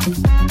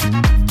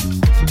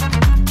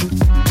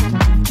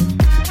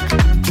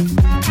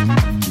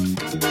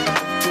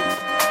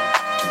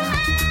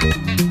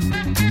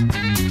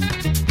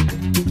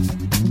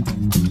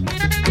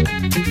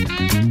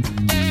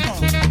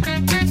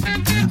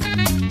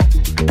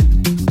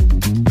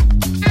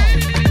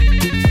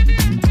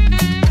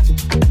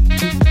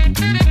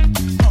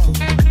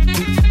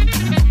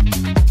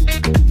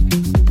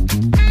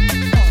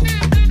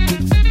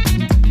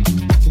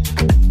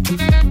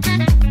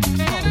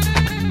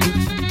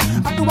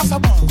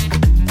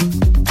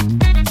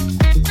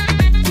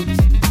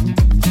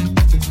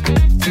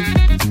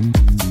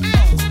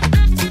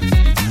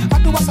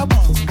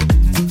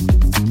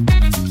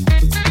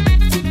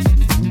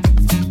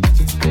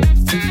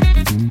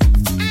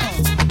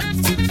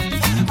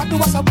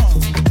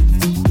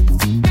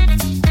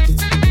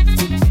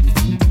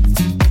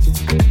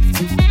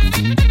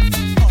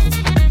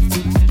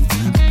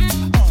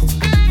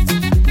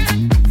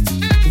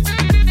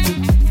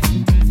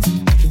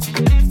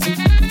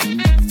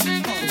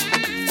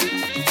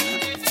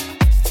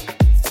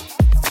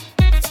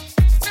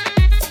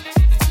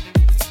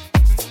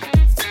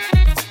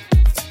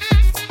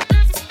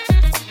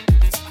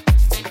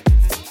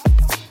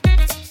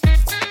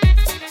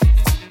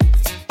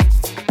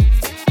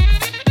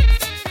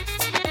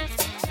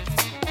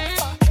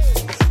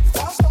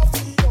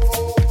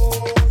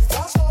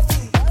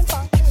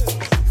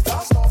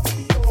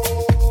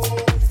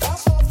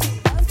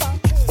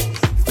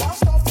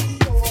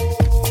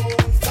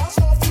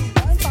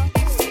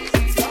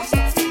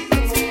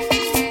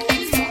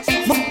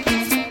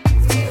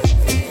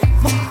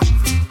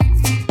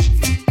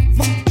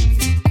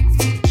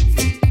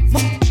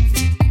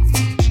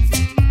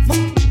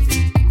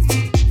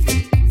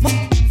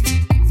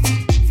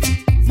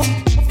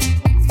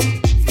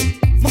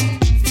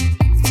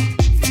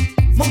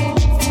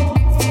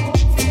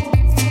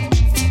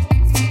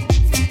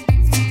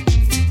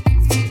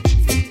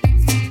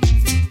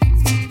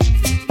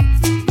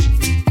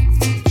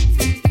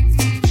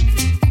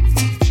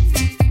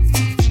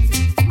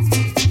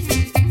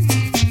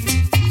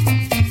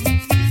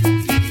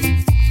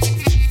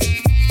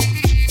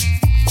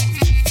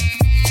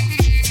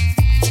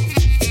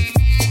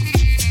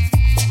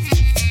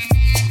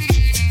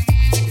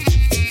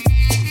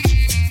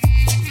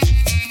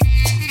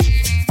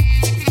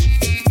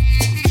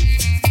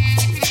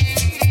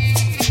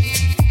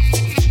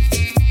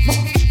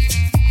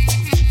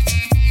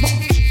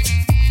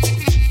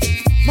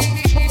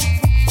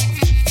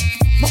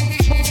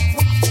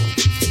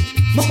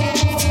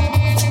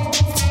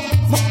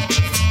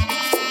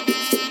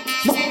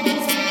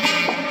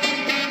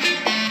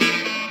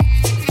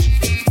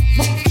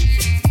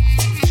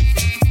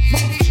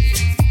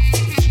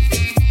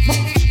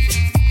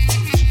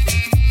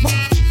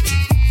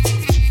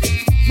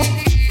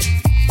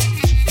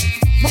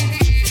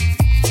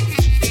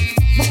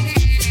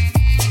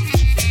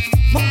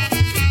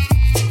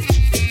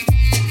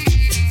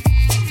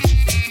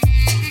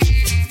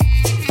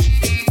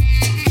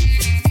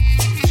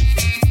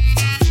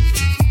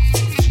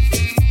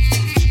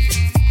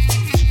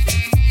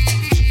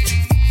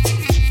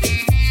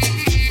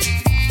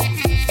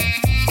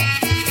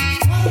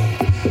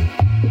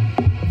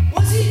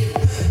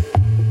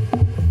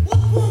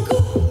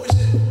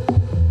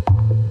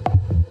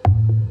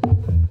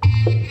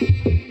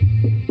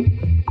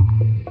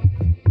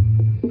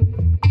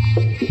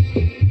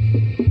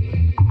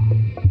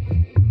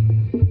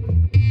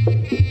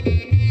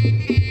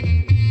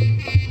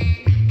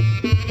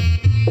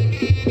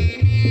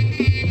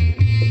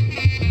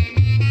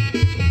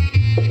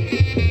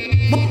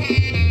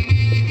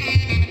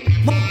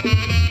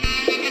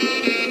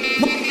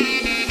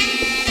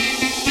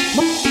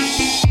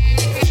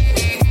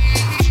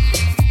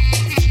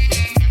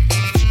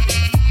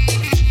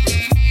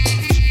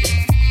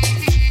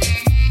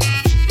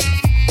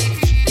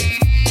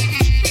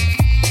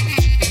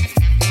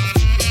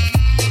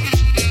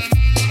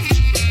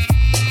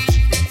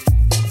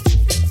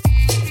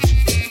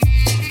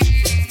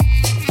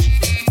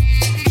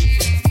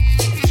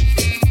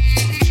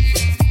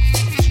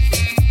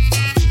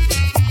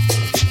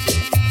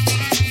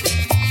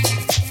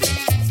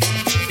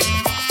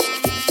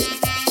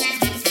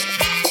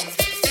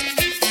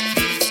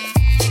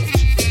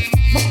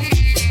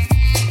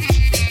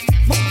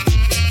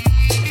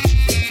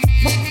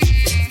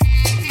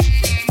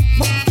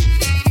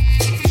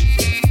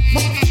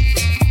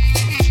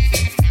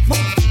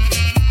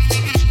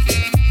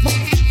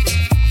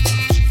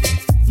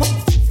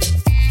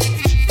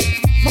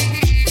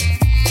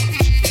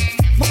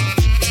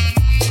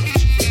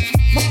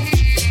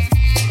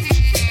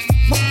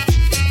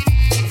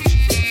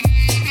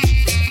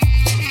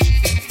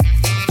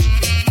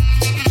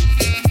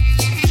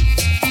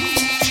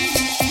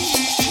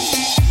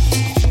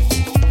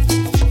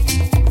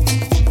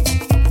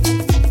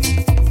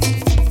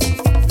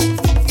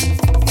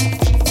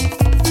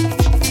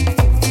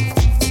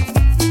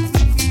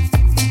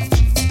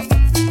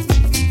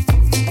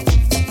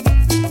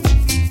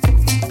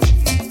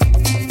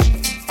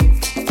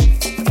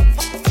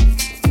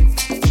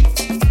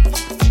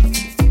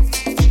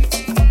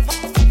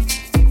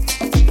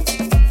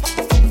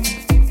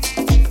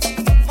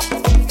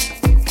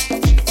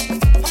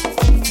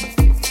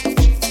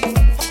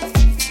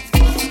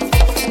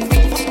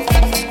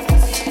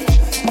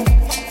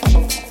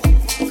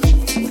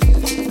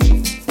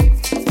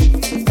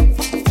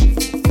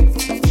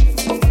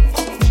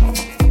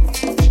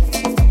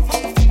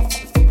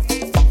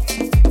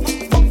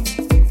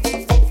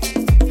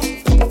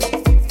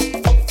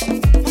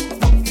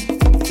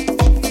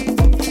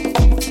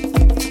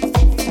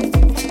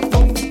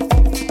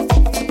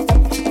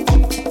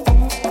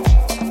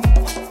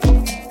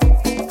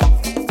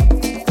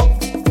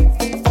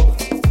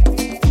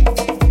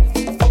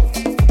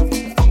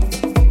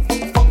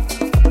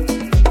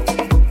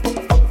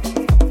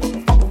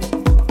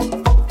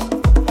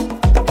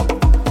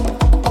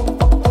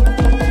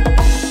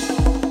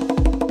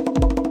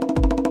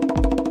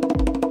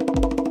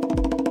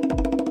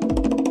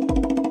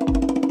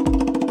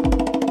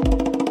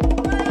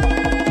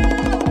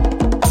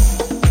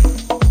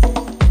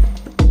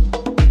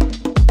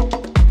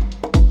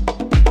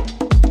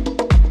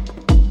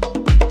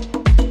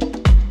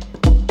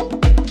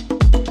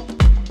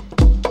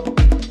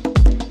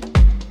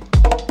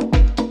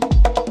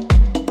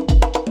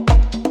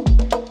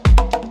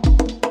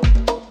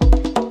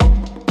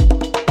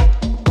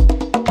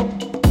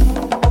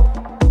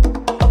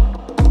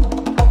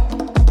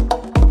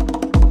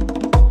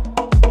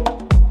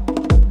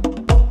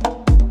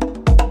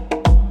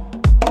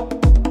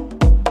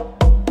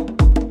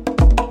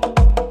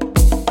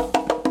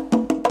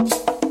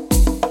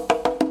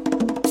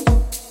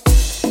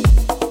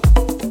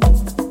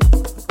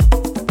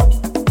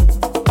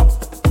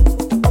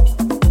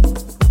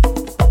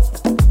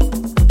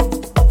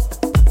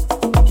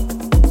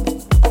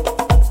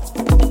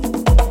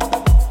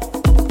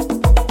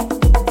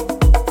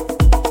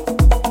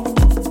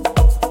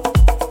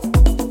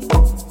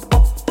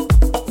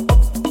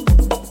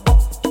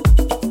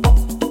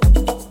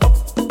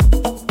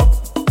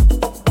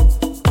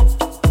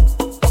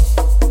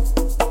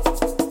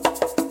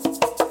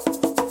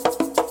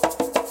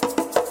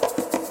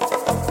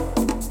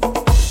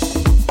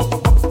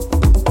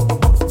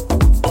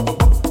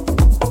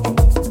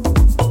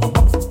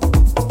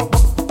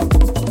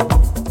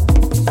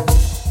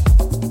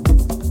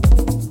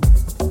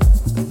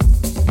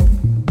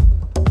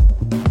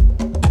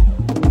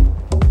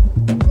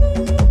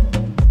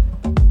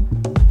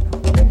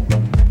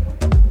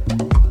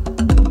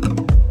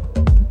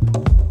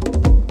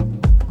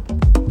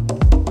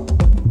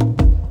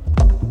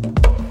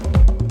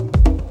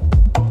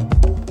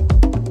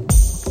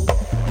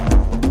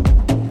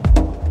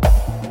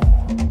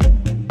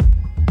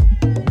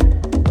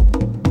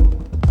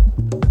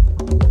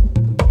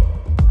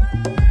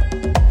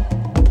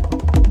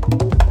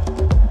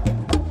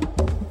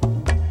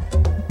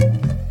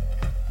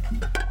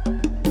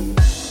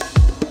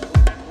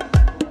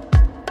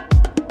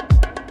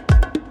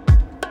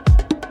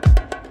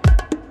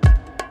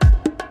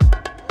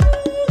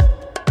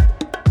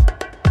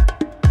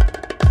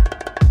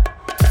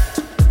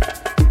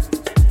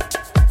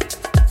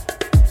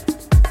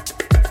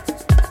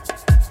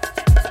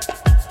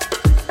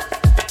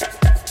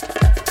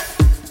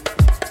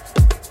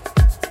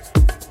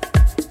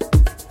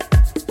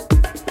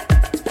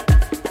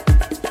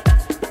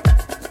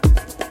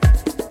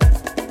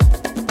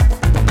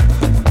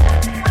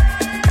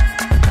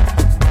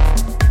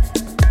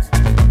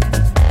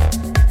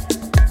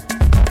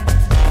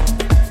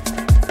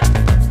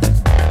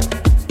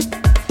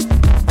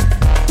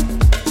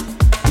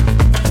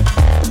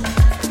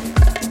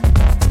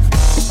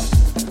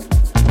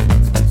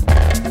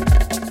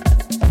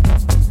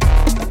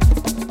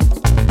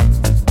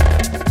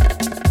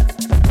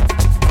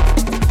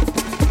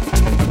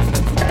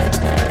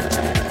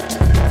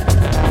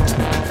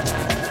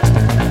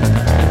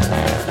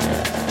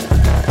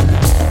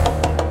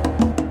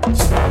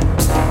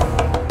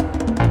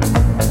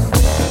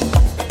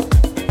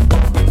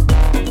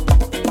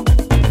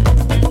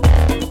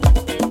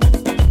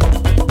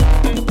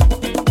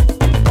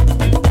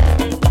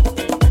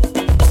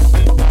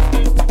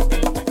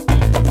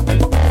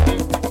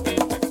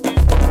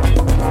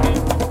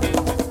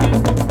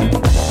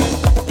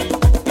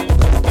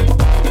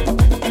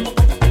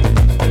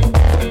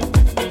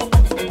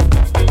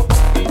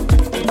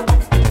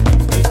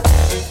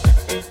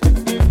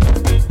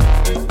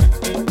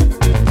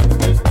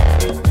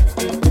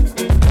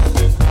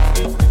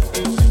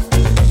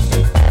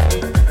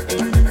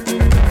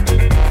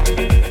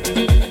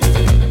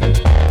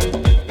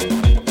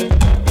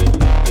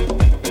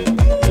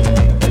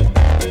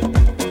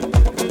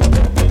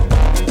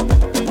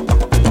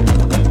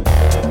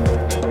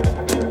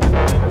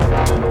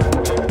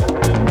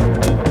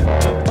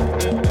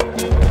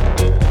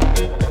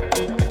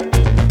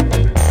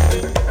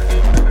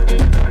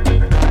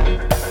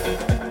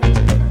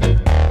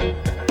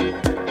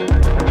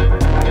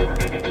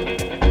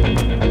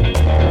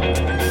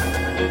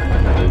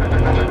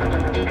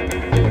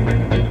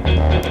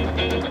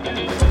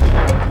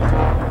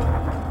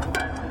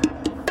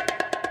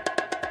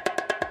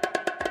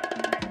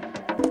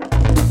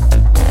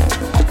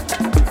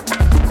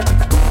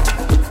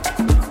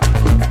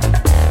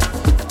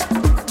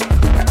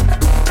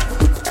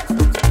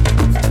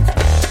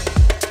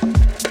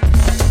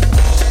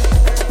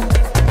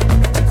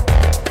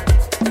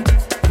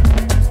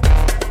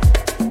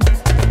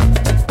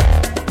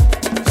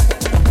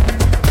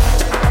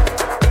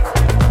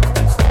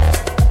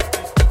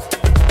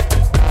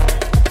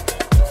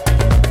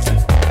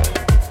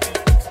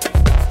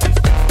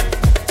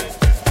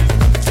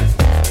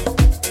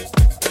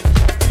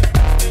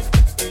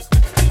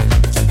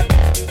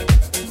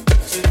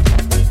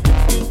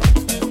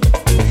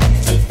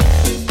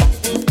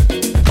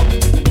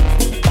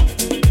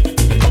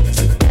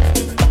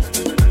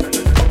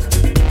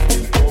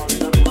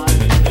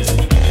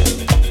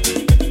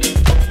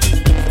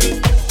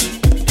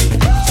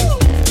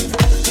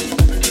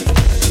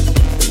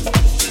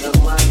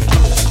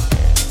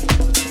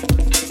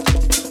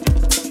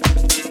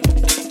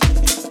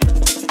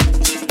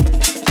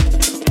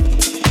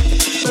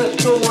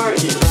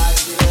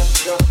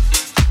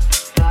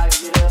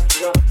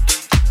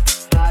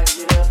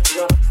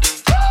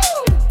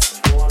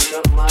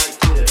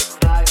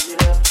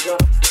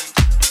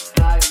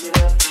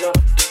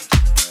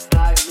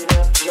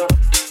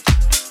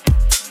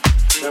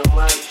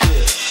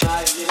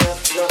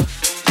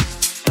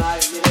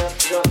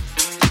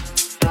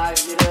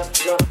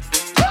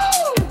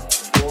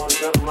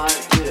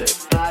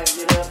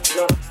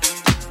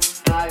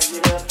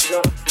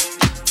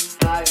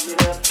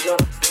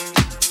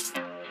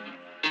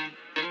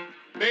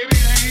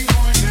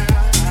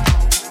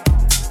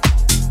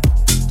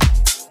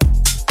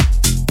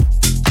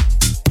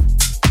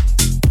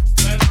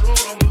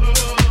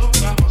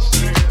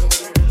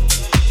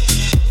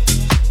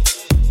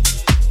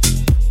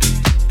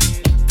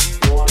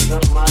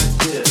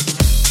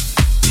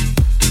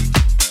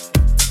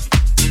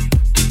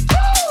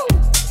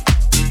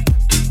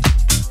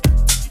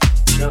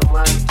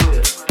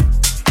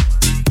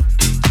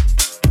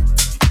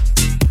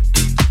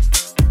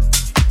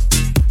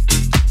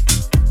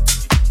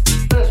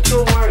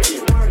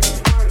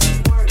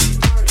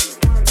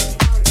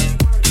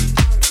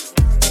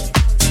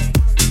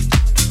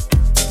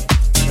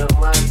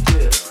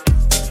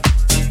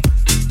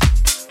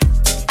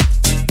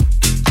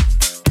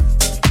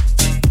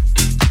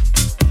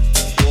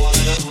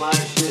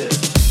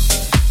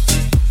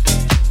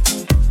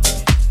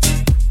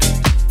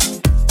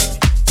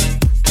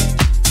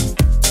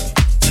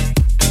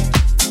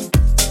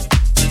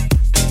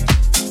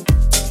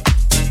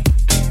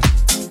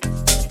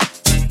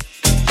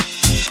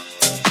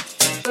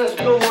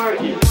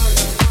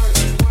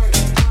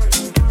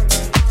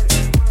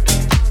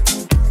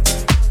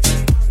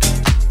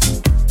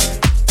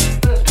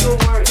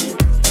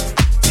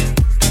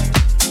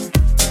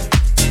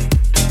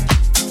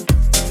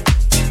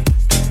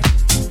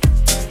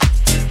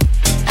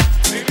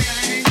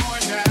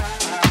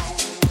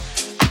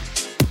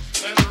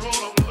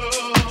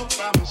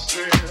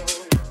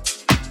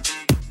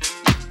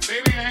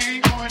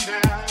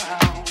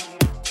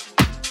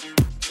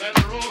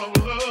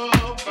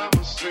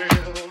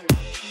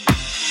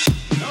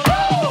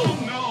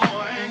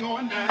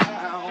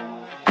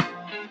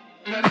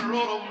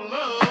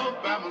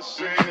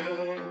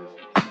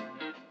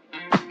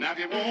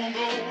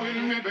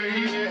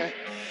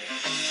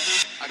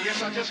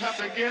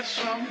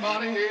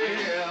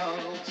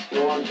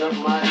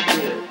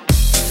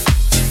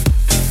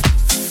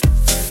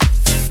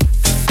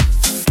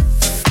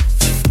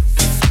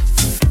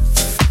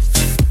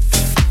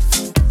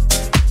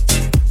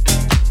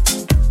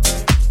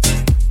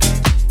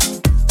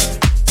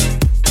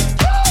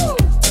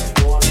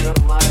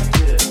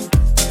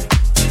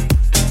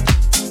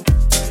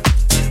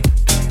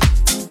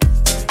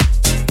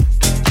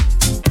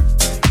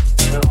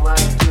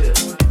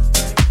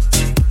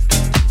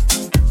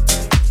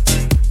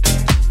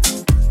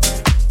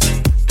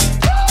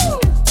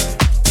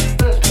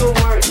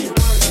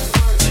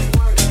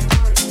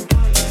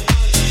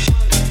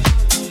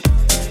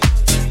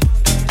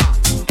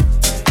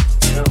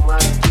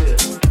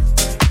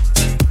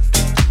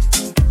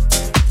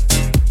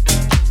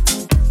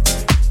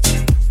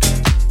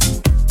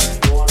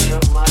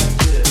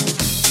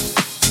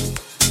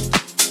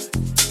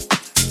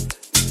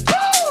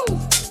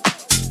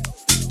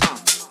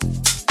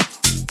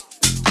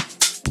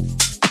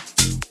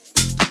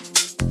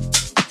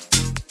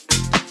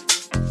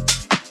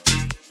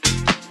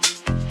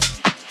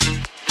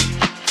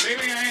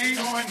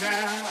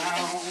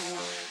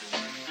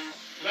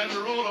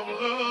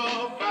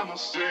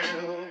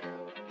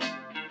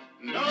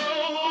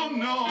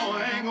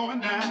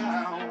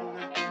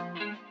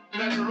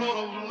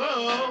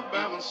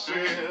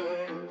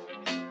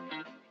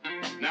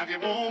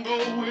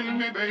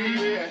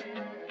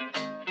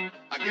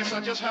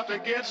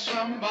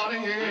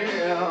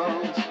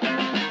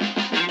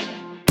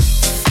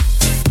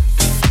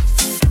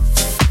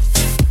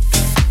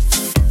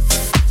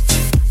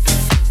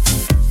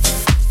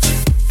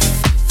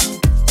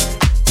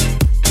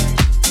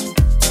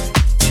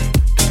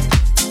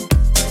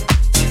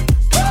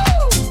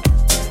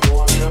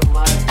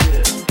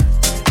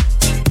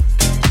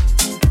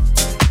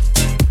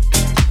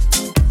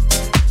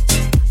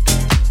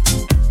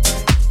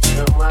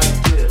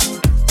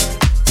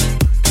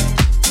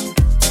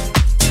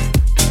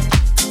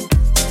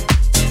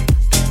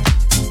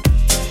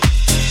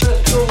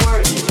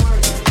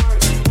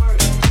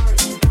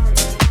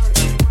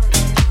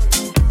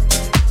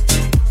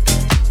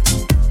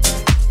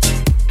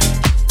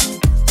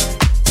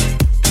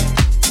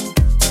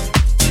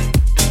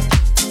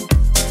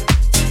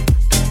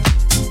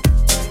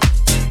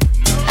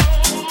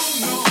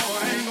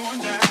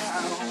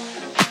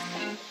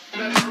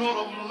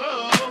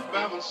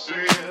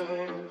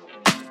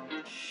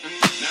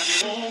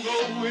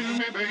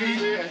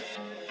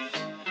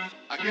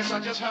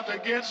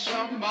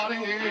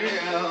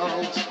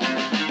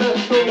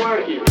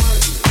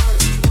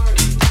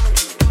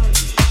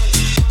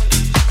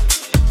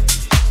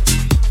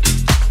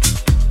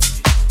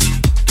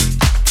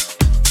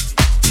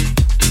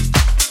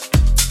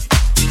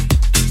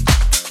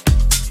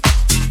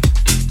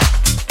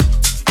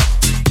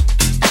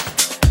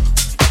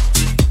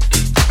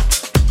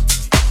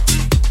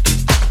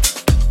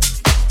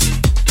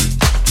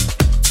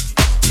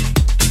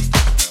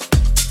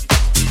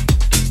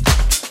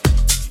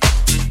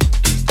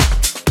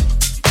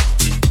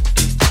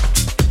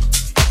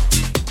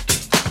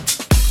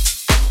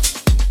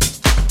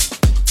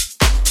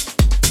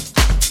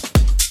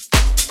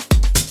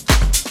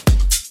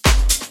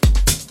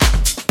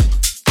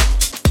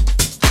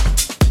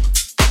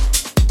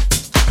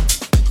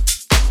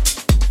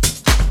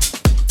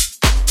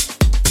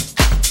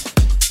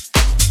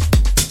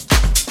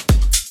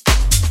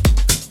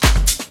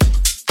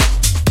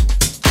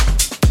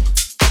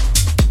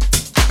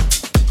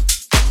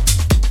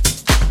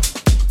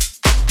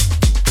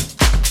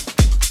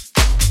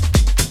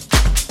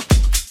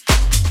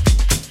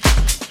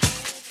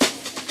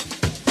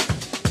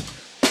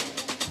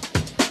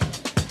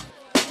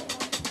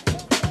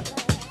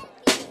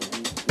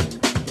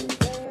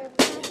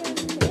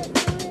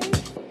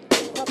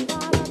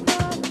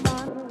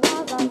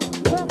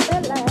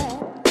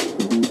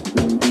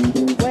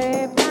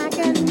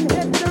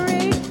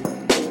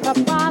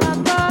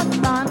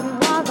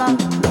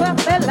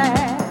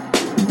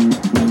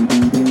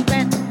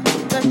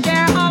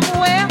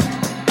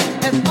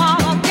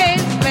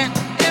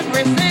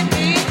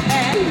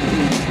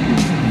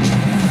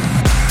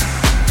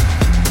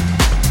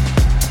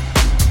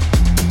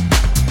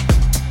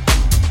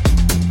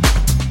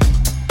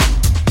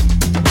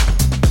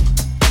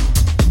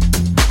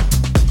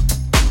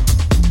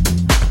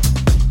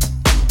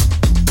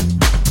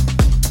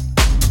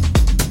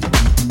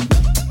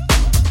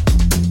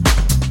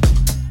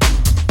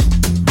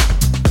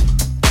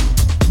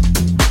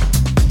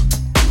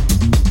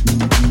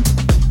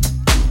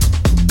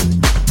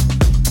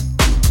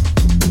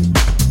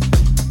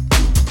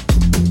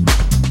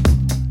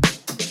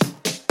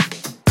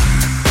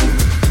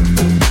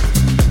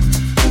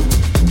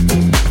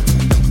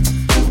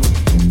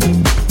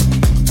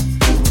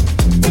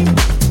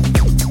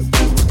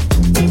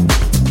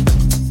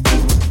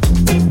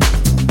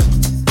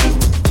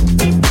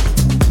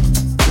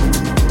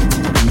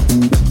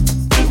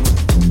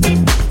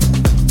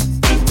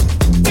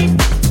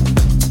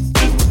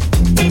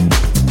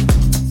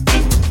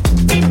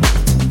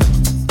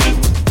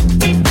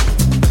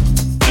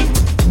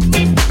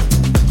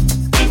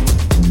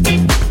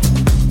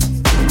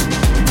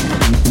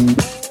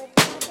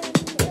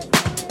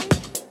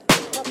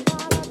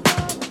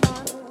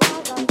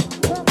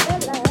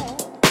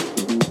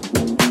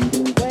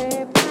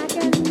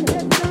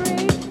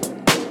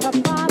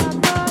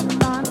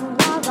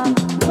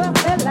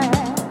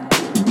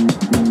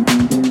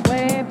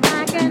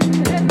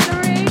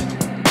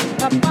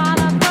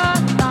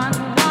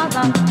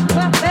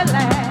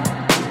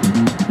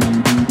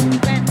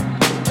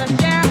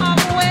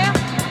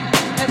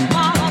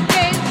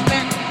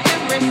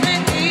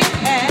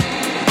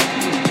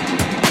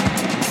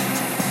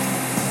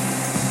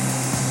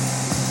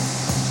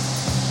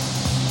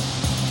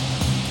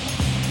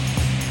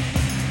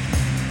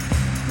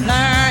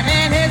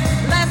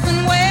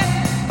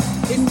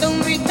 He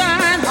soon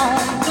returned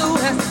home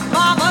to his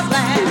father's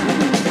land.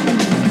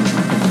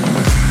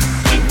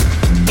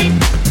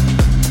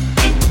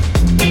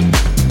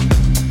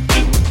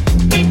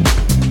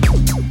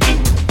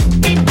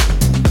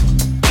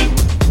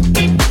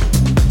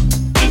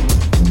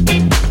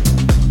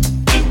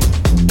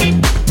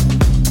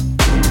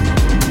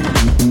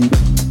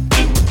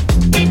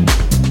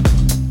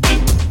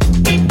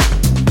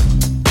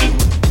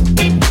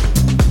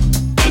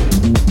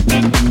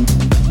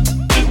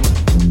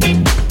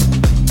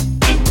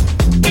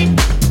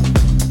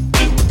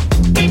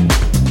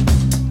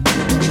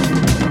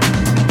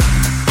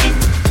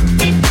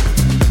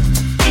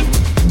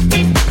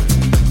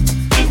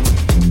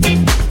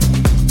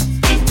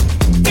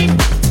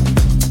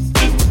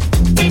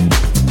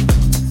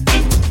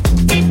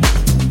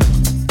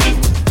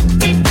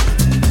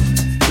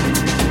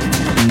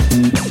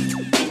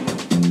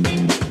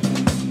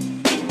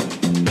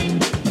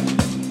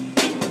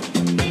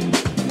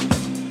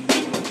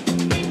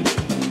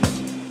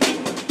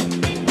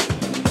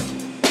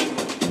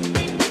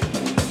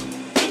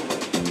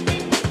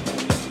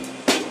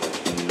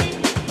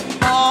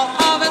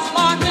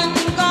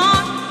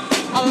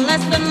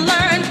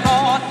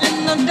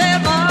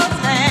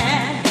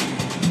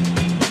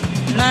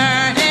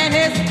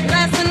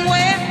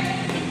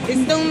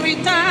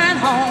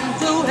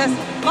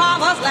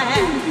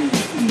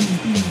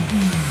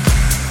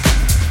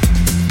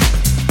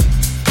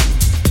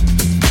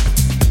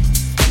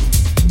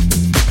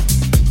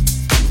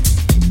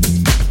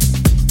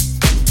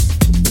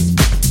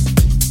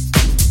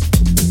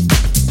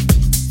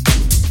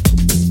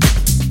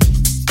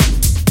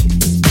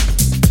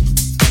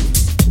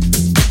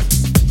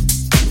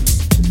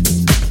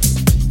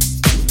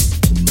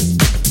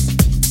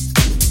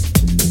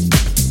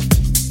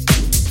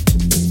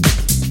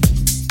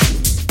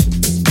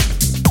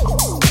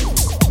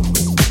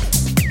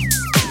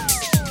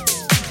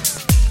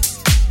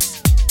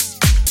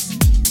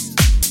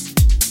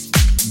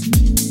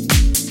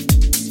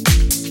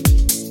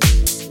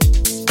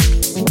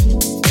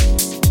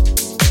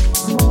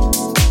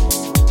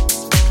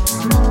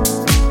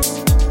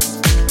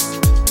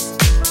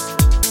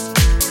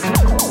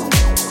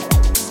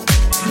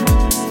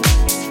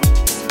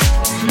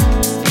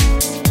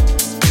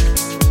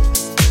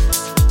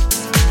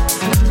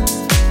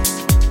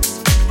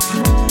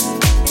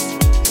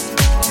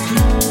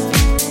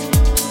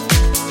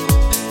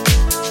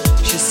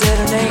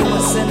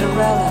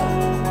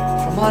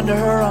 Under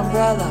her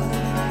umbrella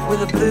with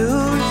the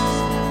blues.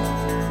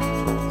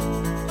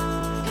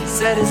 He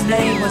said his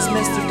name was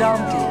Mr.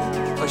 Dumpty,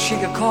 but she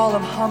could call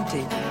him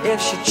Humpty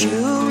if she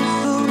choose.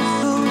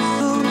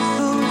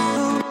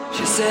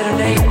 She said her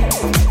name.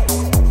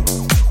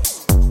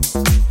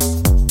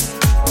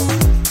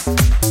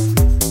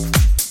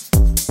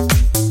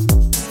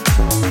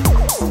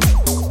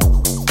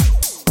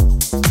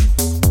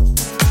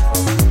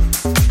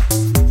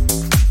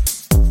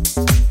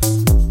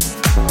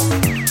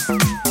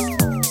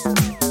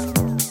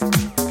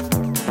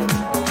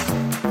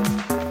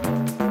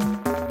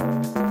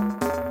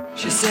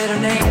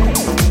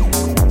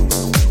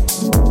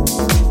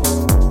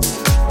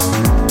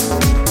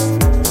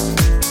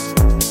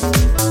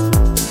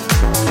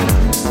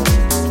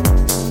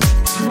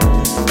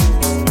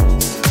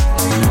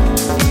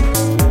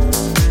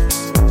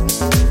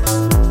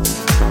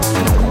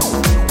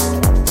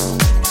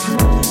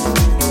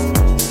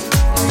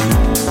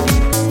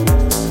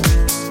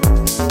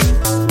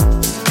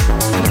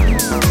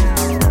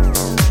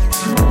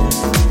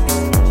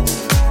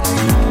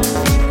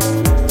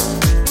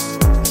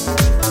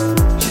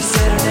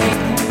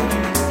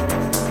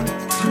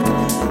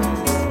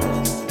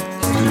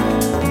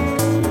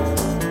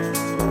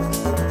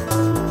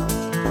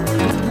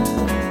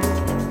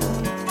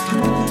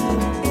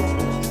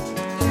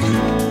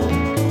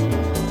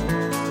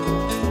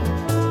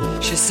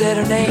 Said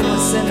her name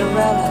was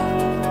Cinderella,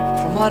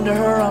 from under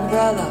her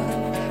umbrella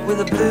with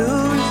the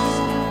blues.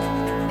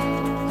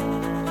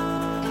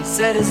 He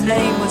said his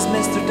name was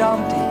Mr.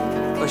 Dumpty,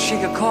 but she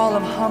could call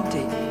him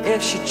Humpty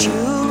if she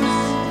choose.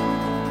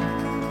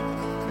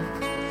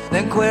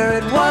 Then queer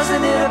it,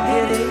 wasn't it a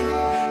pity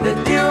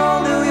that dear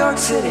old New York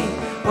City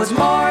was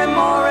more and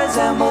more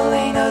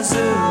resembling a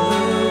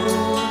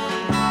zoo.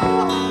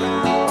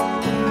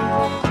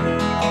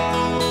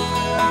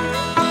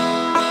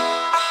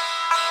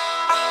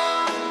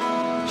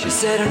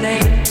 Said her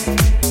name.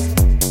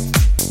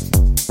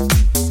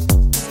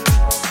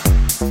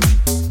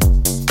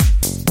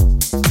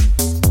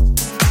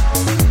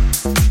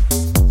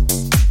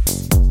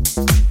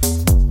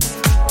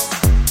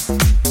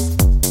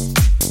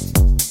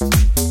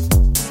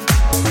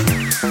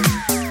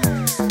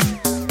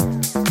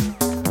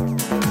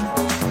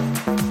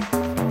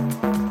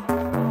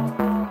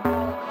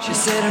 She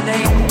said her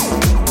name.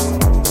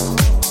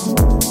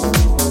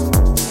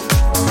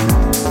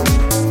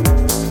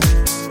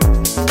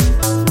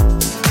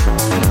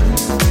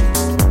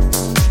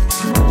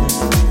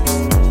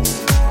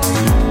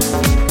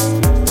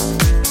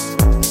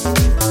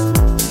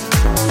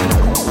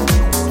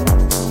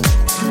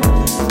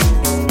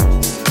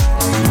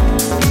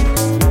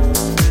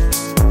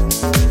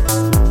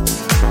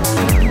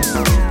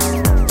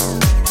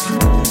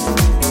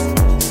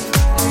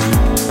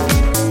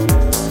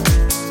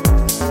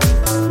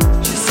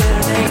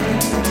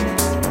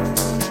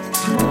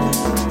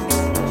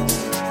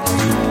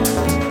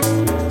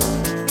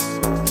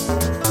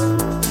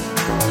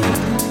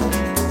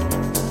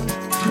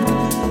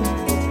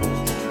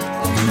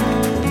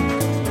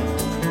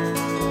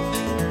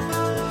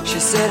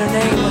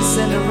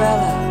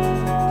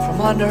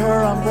 under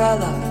her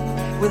umbrella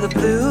with the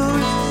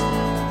blues.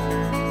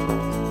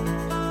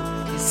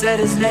 He said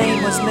his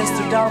name was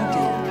Mr.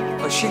 Dumpty,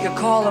 but she could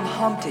call him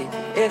Humpty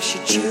if she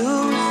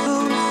choose.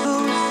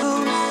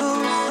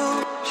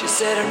 She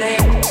said her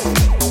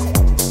name